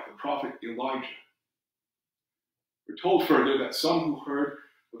Eli, the prophet Elijah. We're told further that some who heard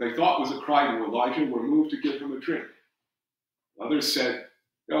what they thought was a cry to Elijah were moved to give him a drink. Others said,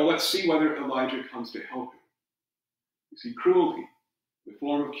 now let's see whether Elijah comes to help him. You see, cruelty, the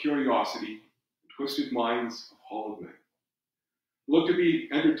form of curiosity, and twisted minds of hollow men, look to be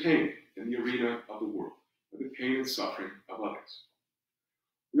entertained in the arena of the world, by the pain and suffering of others.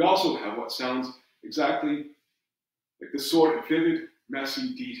 We also have what sounds exactly like the sort of vivid,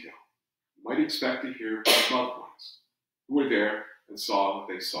 messy detail you might expect to hear from loved ones who were there and saw what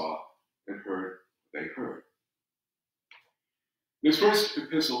they saw and heard what they heard. In his first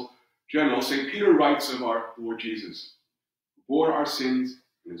Epistle General, St. Peter writes of our Lord Jesus, who bore our sins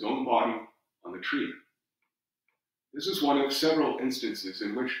in his own body on the tree. This is one of several instances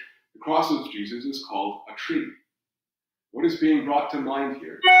in which the cross of Jesus is called a tree. What is being brought to mind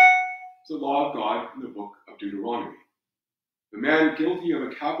here is the law of God in the Book of Deuteronomy. The man guilty of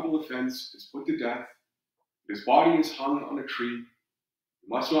a capital offense is put to death. His body is hung on a tree. He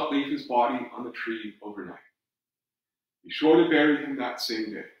must not leave his body on the tree overnight. Be sure to bury him that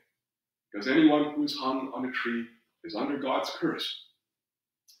same day, because anyone who is hung on a tree is under God's curse.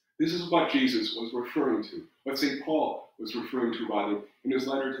 This is what Jesus was referring to, what St. Paul was referring to, rather, in his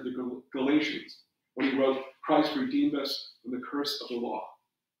letter to the Galatians, when he wrote, Christ redeemed us from the curse of the law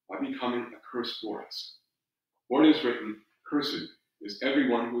by becoming a curse for us. For it is written, cursed is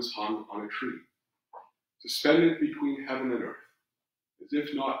everyone who is hung on a tree, suspended between heaven and earth, as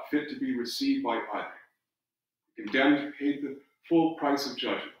if not fit to be received by either. The condemned paid the full price of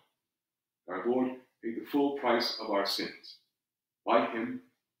judgment. Our Lord paid the full price of our sins. By him,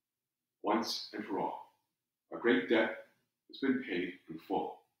 once and for all, our great debt has been paid in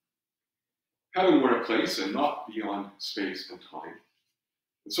full. Heaven were a place and not beyond space and time.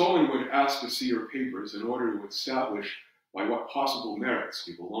 And Solomon would ask to see your papers in order to establish by what possible merits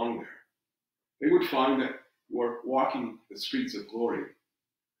you belong there. They would find that you are walking the streets of glory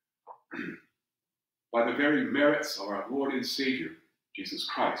by the very merits of our Lord and Savior, Jesus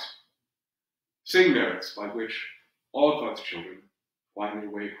Christ. Same merits by which all God's children find their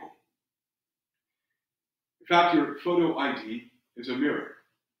way home. In fact, your photo ID is a mirror,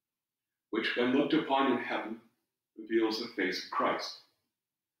 which when looked upon in heaven reveals the face of Christ.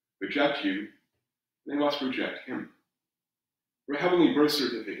 Reject you, they must reject him. For a heavenly birth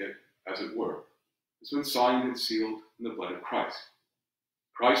certificate, as it were, has been signed and sealed in the blood of Christ.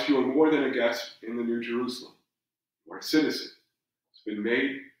 Christ, you are more than a guest in the New Jerusalem. You are a citizen. It's been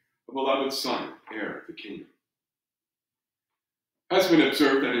made a beloved son, heir of the kingdom. It has been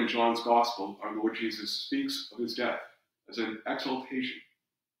observed that in John's Gospel, our Lord Jesus speaks of his death as an exaltation,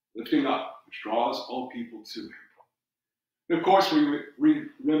 lifting up, which draws all people to him. And of course, we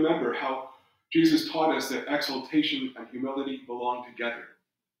remember how Jesus taught us that exaltation and humility belong together.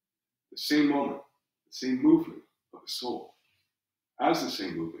 The same moment, the same movement of the soul, as the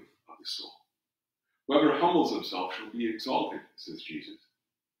same movement of the soul. Whoever humbles himself shall be exalted, says Jesus.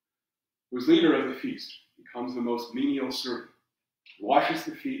 Who is leader of the feast becomes the most menial servant, washes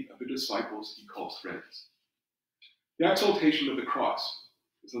the feet of the disciples he calls friends. The exaltation of the cross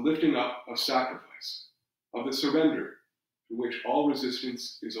is the lifting up of sacrifice, of the surrender through which all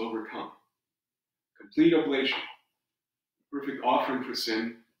resistance is overcome. Complete oblation, perfect offering for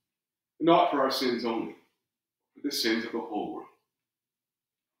sin, and not for our sins only, but the sins of the whole world.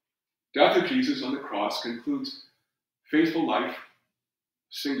 Death of Jesus on the cross concludes faithful life,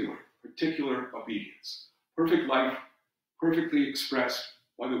 singular, particular obedience. Perfect life, perfectly expressed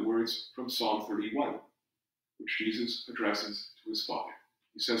by the words from Psalm 31, which Jesus addresses to his Father.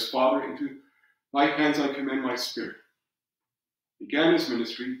 He says, Father, into thy hands I commend my spirit. He began his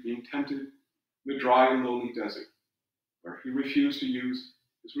ministry being tempted in the dry and lonely desert, where he refused to use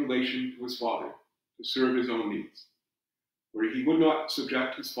his relation to his Father to serve his own needs, where he would not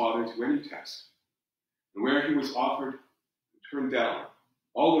subject his Father to any test, and where he was offered and turned down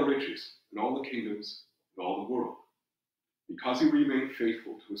all the riches and all the kingdoms and all the world, because he remained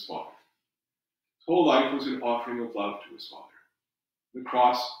faithful to his Father. His whole life was an offering of love to his Father. The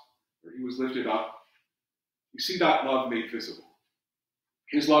cross, where he was lifted up, you see that love made visible.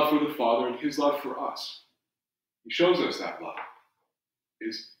 His love for the Father and his love for us. He shows us that love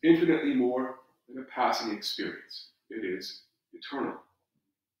is infinitely more than a passing experience. It is eternal.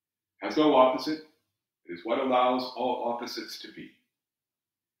 It has no opposite. It is what allows all opposites to be.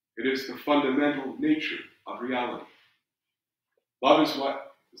 It is the fundamental nature of reality. Love is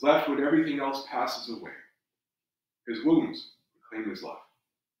what is left when everything else passes away. His wounds proclaim his love.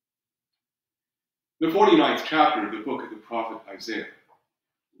 In the 49th chapter of the book of the prophet Isaiah,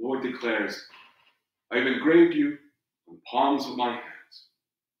 the Lord declares, I have engraved you on the palms of my hands.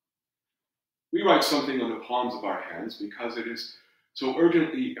 We write something on the palms of our hands because it is so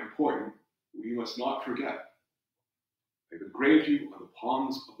urgently important we must not forget. I have engraved you on the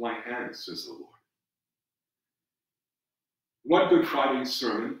palms of my hands, says the Lord. In one Good Friday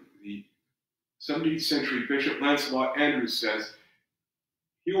sermon, the 17th century Bishop Lancelot Andrewes says,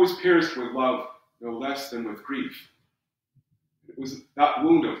 he was pierced with love no less than with grief. It was that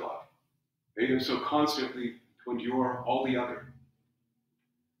wound of love made him so constantly to endure all the other,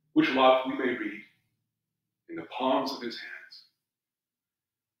 which love we may read in the palms of his hands.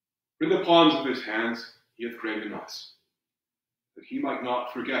 For in the palms of his hands he hath graven us, that he might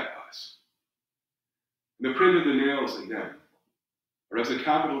not forget us. And the print of the nails in them are as the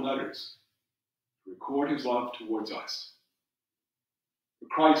capital letters to record his love towards us. For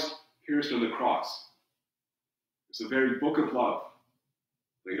Christ pierced on the cross is the very book of love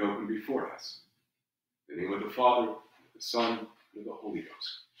laid open before us. In the name of the Father, the Son, and of the Holy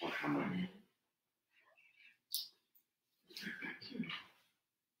Ghost. Amen.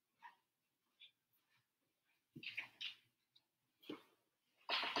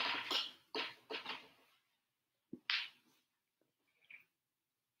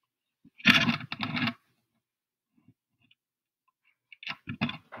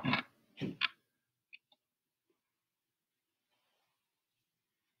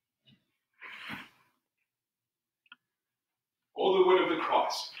 O the wood of the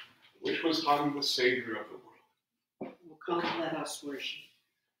cross, which was hung the Savior of the world. Oh, come, let us worship.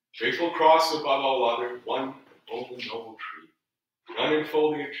 Faithful cross above all other, one and only noble tree, none in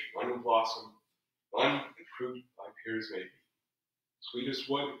foliage, none in blossom, none in fruit thy peers may be. Sweetest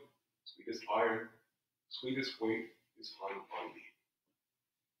wood, sweetest iron, sweetest weight is hung on thee.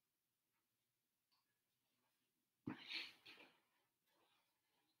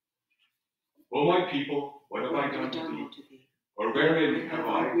 O my people, what have I done to thee? Or wherein have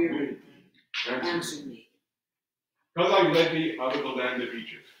I wearied thee? Answer me. Because I led thee out of the land of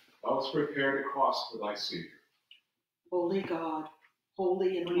Egypt, thou hast prepared a cross for thy Savior. Holy God,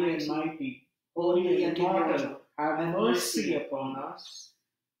 holy and Holy and mighty, mighty, holy and immortal, have mercy upon us.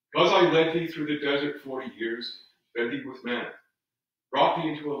 Because I led thee through the desert 40 years, fed thee with manna, brought thee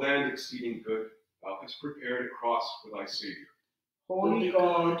into a land exceeding good, thou hast prepared a cross for thy Savior. Holy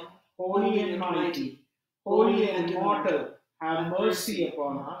God, holy and mighty, holy and immortal, have mercy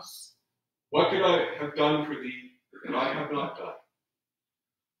upon us. What could I have done for thee that I have not done?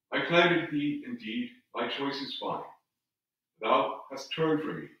 I planted thee indeed, my choice is fine. Thou hast turned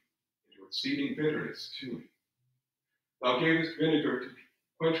from me into exceeding bitterness to me. Thou gavest vinegar to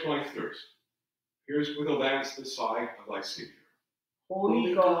quench my thirst. Pierced with a lance the side of thy Savior.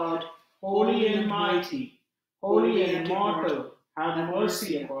 Holy God, holy and mighty, holy and immortal, have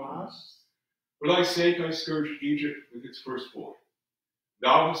mercy upon us. For thy sake I scourged Egypt with its firstborn.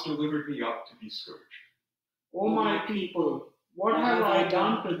 Thou hast delivered me up to be scourged. O my people, what have I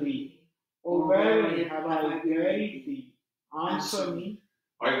done to thee? O wherein have I wearied thee? Answer me.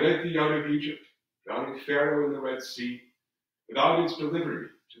 I led thee out of Egypt, drowning Pharaoh in the Red Sea, but thou didst deliver me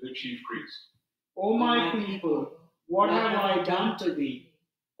to the chief priest. O my people, what have I done to thee?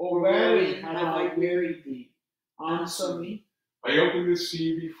 O wherein have I wearied thee? Answer me. I opened the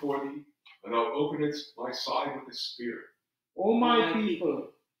sea before thee, and thou openedst my side with a spear. O my people,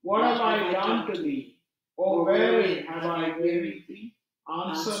 what have I done to thee? O wherein have I wearied thee?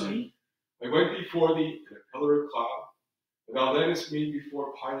 Answer me. I went before thee in a pillar of cloud, and thou leddest me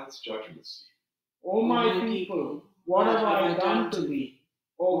before Pilate's judgment seat. O my people, what have I done to thee?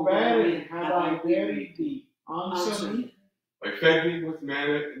 O wherein have I wearied thee? Answer me. I fed thee with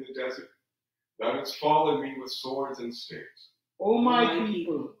manna in the desert, thou didst fall on me with swords and staves. O my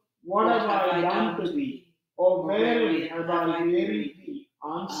people, what have I done to thee? O wherein have I wearied thee?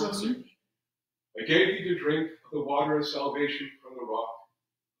 Answer me. I gave thee to drink of the water of salvation from the rock,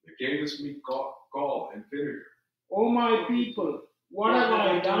 and gavest me gall and vinegar. O my people, what have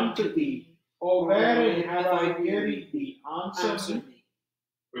I done to thee? O wherein have I wearied thee? Answer me.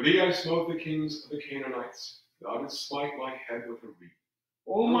 For thee I smote the kings of the Canaanites, thou didst smite my head with a reed.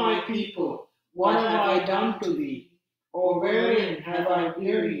 O my people, what have I done to thee? O wherein have I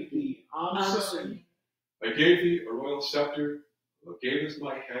wearied thee? Answer me. I gave thee a royal scepter, thou gavest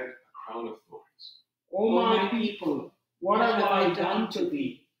my head a crown of thorns. O my people, what have I done to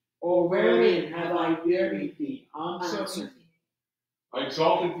thee? O wherein have I wearied thee? Answer me. I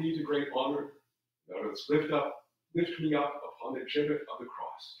exalted thee to great honor, thou didst lift me up upon the gibbet of the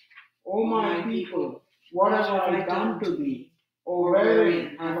cross. O my people, what have I done to thee? O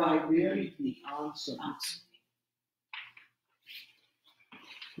wherein have I wearied thee? Answer me.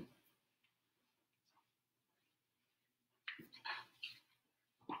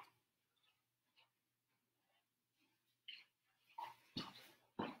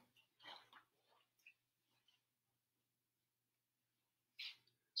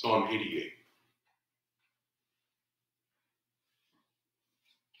 Psalm 88.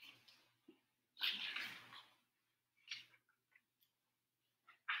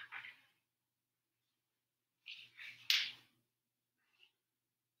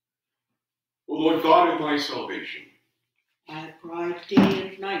 O Lord God of my salvation, I have cried day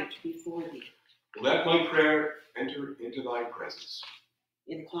and night before thee. let my prayer enter into thy presence.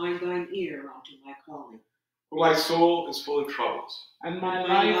 Incline thine ear unto my calling. For my soul is full of troubles. And my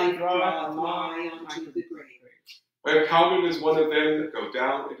My life life draweth draweth nigh nigh unto the grave. I am counted as one of them that go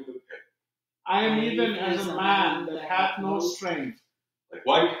down into the pit. I am even as a man that hath no strength. Like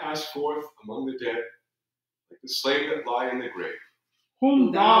one cast forth among the dead, like the slain that lie in the grave.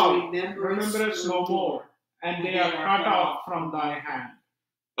 Whom thou rememberest rememberest no more, and they are cut off from thy hand.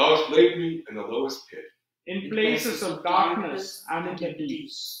 Thou hast laid me in the lowest pit. In places of darkness and in the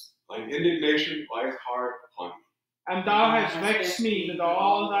deeps. Thine indignation lieth hard upon me. And thou hast vexed me with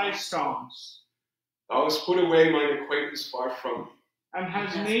all thy storms, Thou hast put away mine acquaintance far from me. and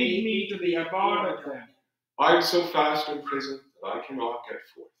hast made me to the abode of them. I am so fast in prison that I cannot get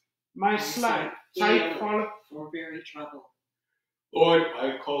forth. My sight falleth. For very trouble. Lord, I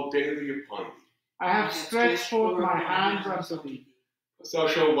have called daily upon thee. I have stretched forth my hands unto thee. Dost thou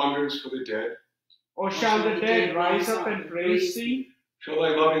show wonders for the dead? O shall the dead rise up and praise thee? Shall thy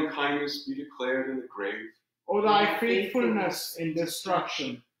loving kindness be declared in the grave? O thy faithfulness in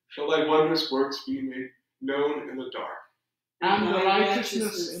destruction, Shall thy wondrous works be made known in the dark? and the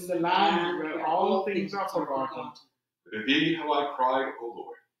righteousness in the land where all things are forgotten. But to thee have I cried, O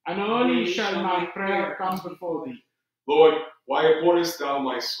Lord. And early shall my prayer come before thee. Lord, why abhorrest thou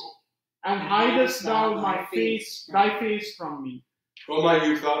my soul? and hidest thou thy face from me. From my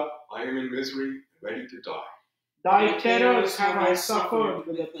youth up, I am in misery and ready to die. Thy terrors have I suffered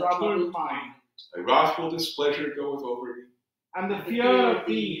with a troubled mind, Thy wrathful displeasure goeth over me. and the fear of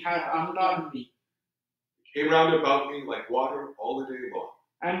thee hath undone me, It came round about me like water all the day long.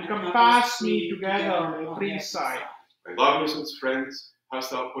 and compassed me together on every side, My lovers and friends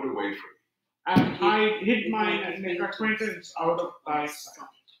hast thou put away from me. and hid mine acquaintance out of thy sight.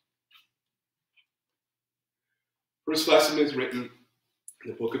 First lesson is written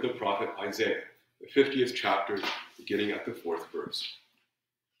in the book of the prophet Isaiah, the 50th chapter, beginning at the 4th verse.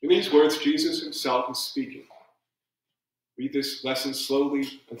 In these words, Jesus himself is speaking. Read this lesson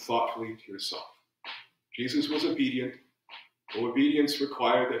slowly and thoughtfully to yourself. Jesus was obedient, though obedience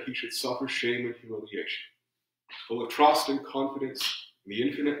required that he should suffer shame and humiliation, full of trust and confidence in the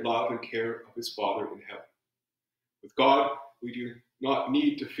infinite love and care of his Father in heaven. With God, we do not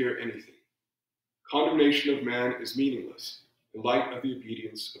need to fear anything. Condemnation of man is meaningless in light of the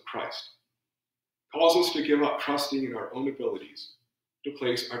obedience of Christ. It calls us to give up trusting in our own abilities, to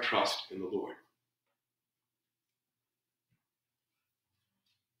place our trust in the Lord.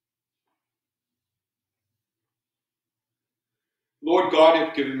 Lord God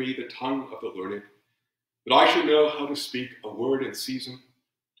hath given me the tongue of the learned, that I should know how to speak a word in season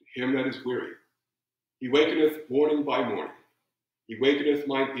to him that is weary. He wakeneth morning by morning. He wakeneth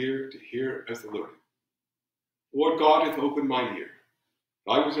mine ear to hear as the learned. Lord God hath opened mine ear.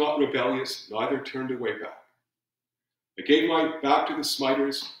 I was not rebellious, neither turned away back. I gave my back to the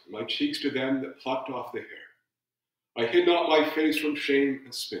smiters, and my cheeks to them that plucked off the hair. I hid not my face from shame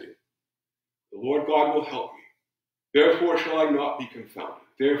and spitting. The Lord God will help me. Therefore shall I not be confounded.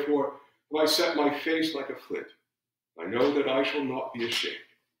 Therefore have I set my face like a flint. I know that I shall not be ashamed.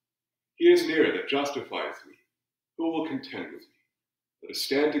 He is near that justifieth me. Who will contend with me? Let us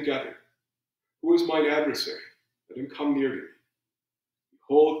stand together. Who is mine adversary? Let him come near to me.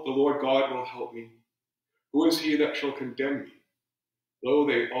 Behold, the Lord God will help me. Who is he that shall condemn me? Lo,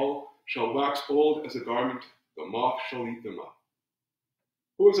 they all shall wax old as a garment, the moth shall eat them up.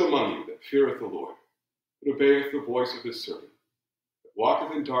 Who is among you that feareth the Lord, that obeyeth the voice of his servant, that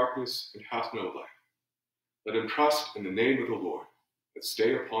walketh in darkness and hath no light? Let him trust in the name of the Lord, and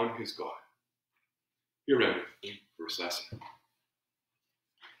stay upon his God. Here endeth the first lesson.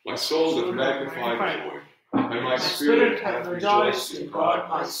 My soul doth magnify the Lord, and my spirit hath rejoiced in God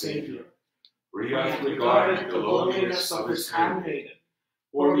my Saviour. For he hath regarded the lowliness of his handmaiden.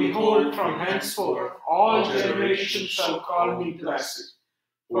 For behold, from henceforth all generations shall call me blessed.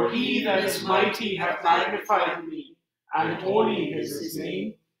 For he that is mighty hath magnified me, and holy is his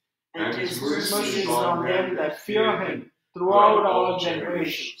name, And his mercy is on them that fear him throughout all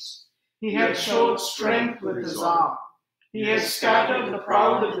generations. He hath showed strength with his arm. He hath scattered the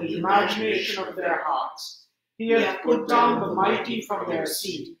proud in the imagination of their hearts. He hath put down the mighty from their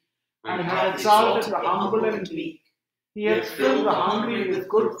seat, and hath exalted the humble and meek. He hath filled the hungry with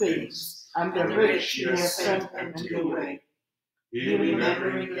good things, and the rich he hath sent empty away. He,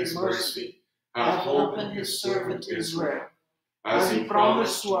 remembering his mercy, hath opened his servant Israel, as he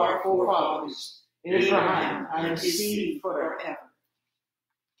promised to our forefathers, Abraham and his seed forever.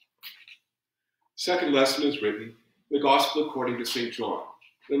 Second lesson is written in the Gospel according to St. John,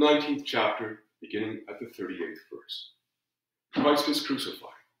 the 19th chapter, beginning at the 38th verse. Christ is crucified.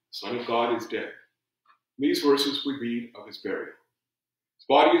 The Son of God is dead. In these verses we read of his burial. His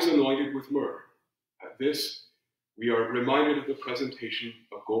body is anointed with myrrh. At this, we are reminded of the presentation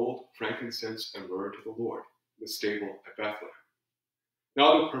of gold, frankincense, and myrrh to the Lord in the stable at Bethlehem.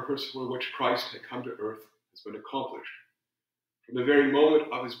 Now the purpose for which Christ had come to earth has been accomplished. From the very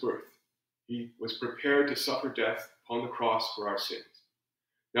moment of his birth, he was prepared to suffer death upon the cross for our sins.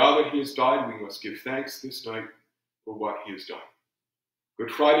 Now that he has died, we must give thanks this night for what he has done.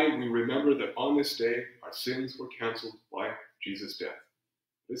 Good Friday, we remember that on this day, our sins were canceled by Jesus' death.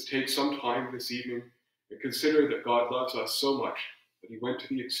 Let's take some time this evening and consider that God loves us so much that he went to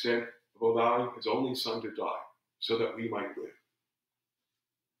the extent of allowing his only Son to die so that we might live.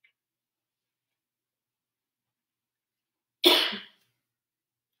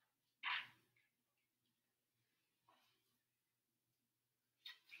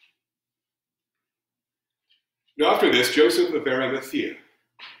 Now after this, Joseph of Arimathea,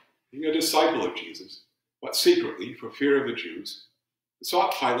 being a disciple of Jesus, but secretly for fear of the Jews,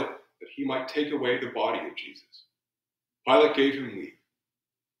 besought Pilate that he might take away the body of Jesus. Pilate gave him leave.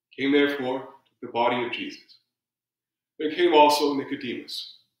 Came therefore to the body of Jesus. There came also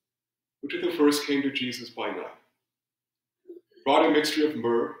Nicodemus, who to the first came to Jesus by night, brought a mixture of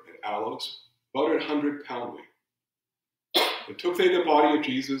myrrh and aloes, about 100 pound weight. And took they the body of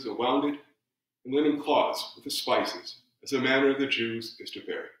Jesus, and wound it in linen cloths with the spices, as the manner of the Jews is to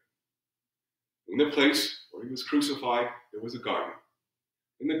bury. In the place where he was crucified, there was a garden.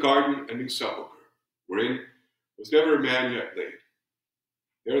 In the garden a new sepulchre, wherein was never a man yet laid.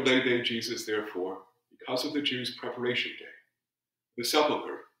 There laid they Jesus, therefore, because of the Jews' preparation day. The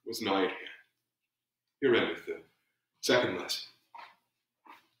sepulchre was nigh at hand. Here endeth the second lesson.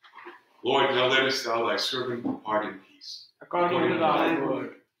 Lord, now lettest thou thy servant depart in peace, according to thy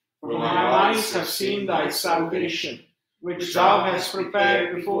word. For my eyes have seen thy salvation, which thou hast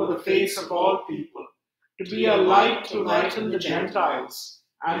prepared before the face of all people, to be a light to lighten the Gentiles,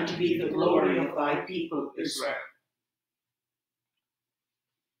 and to be the glory of thy people Israel.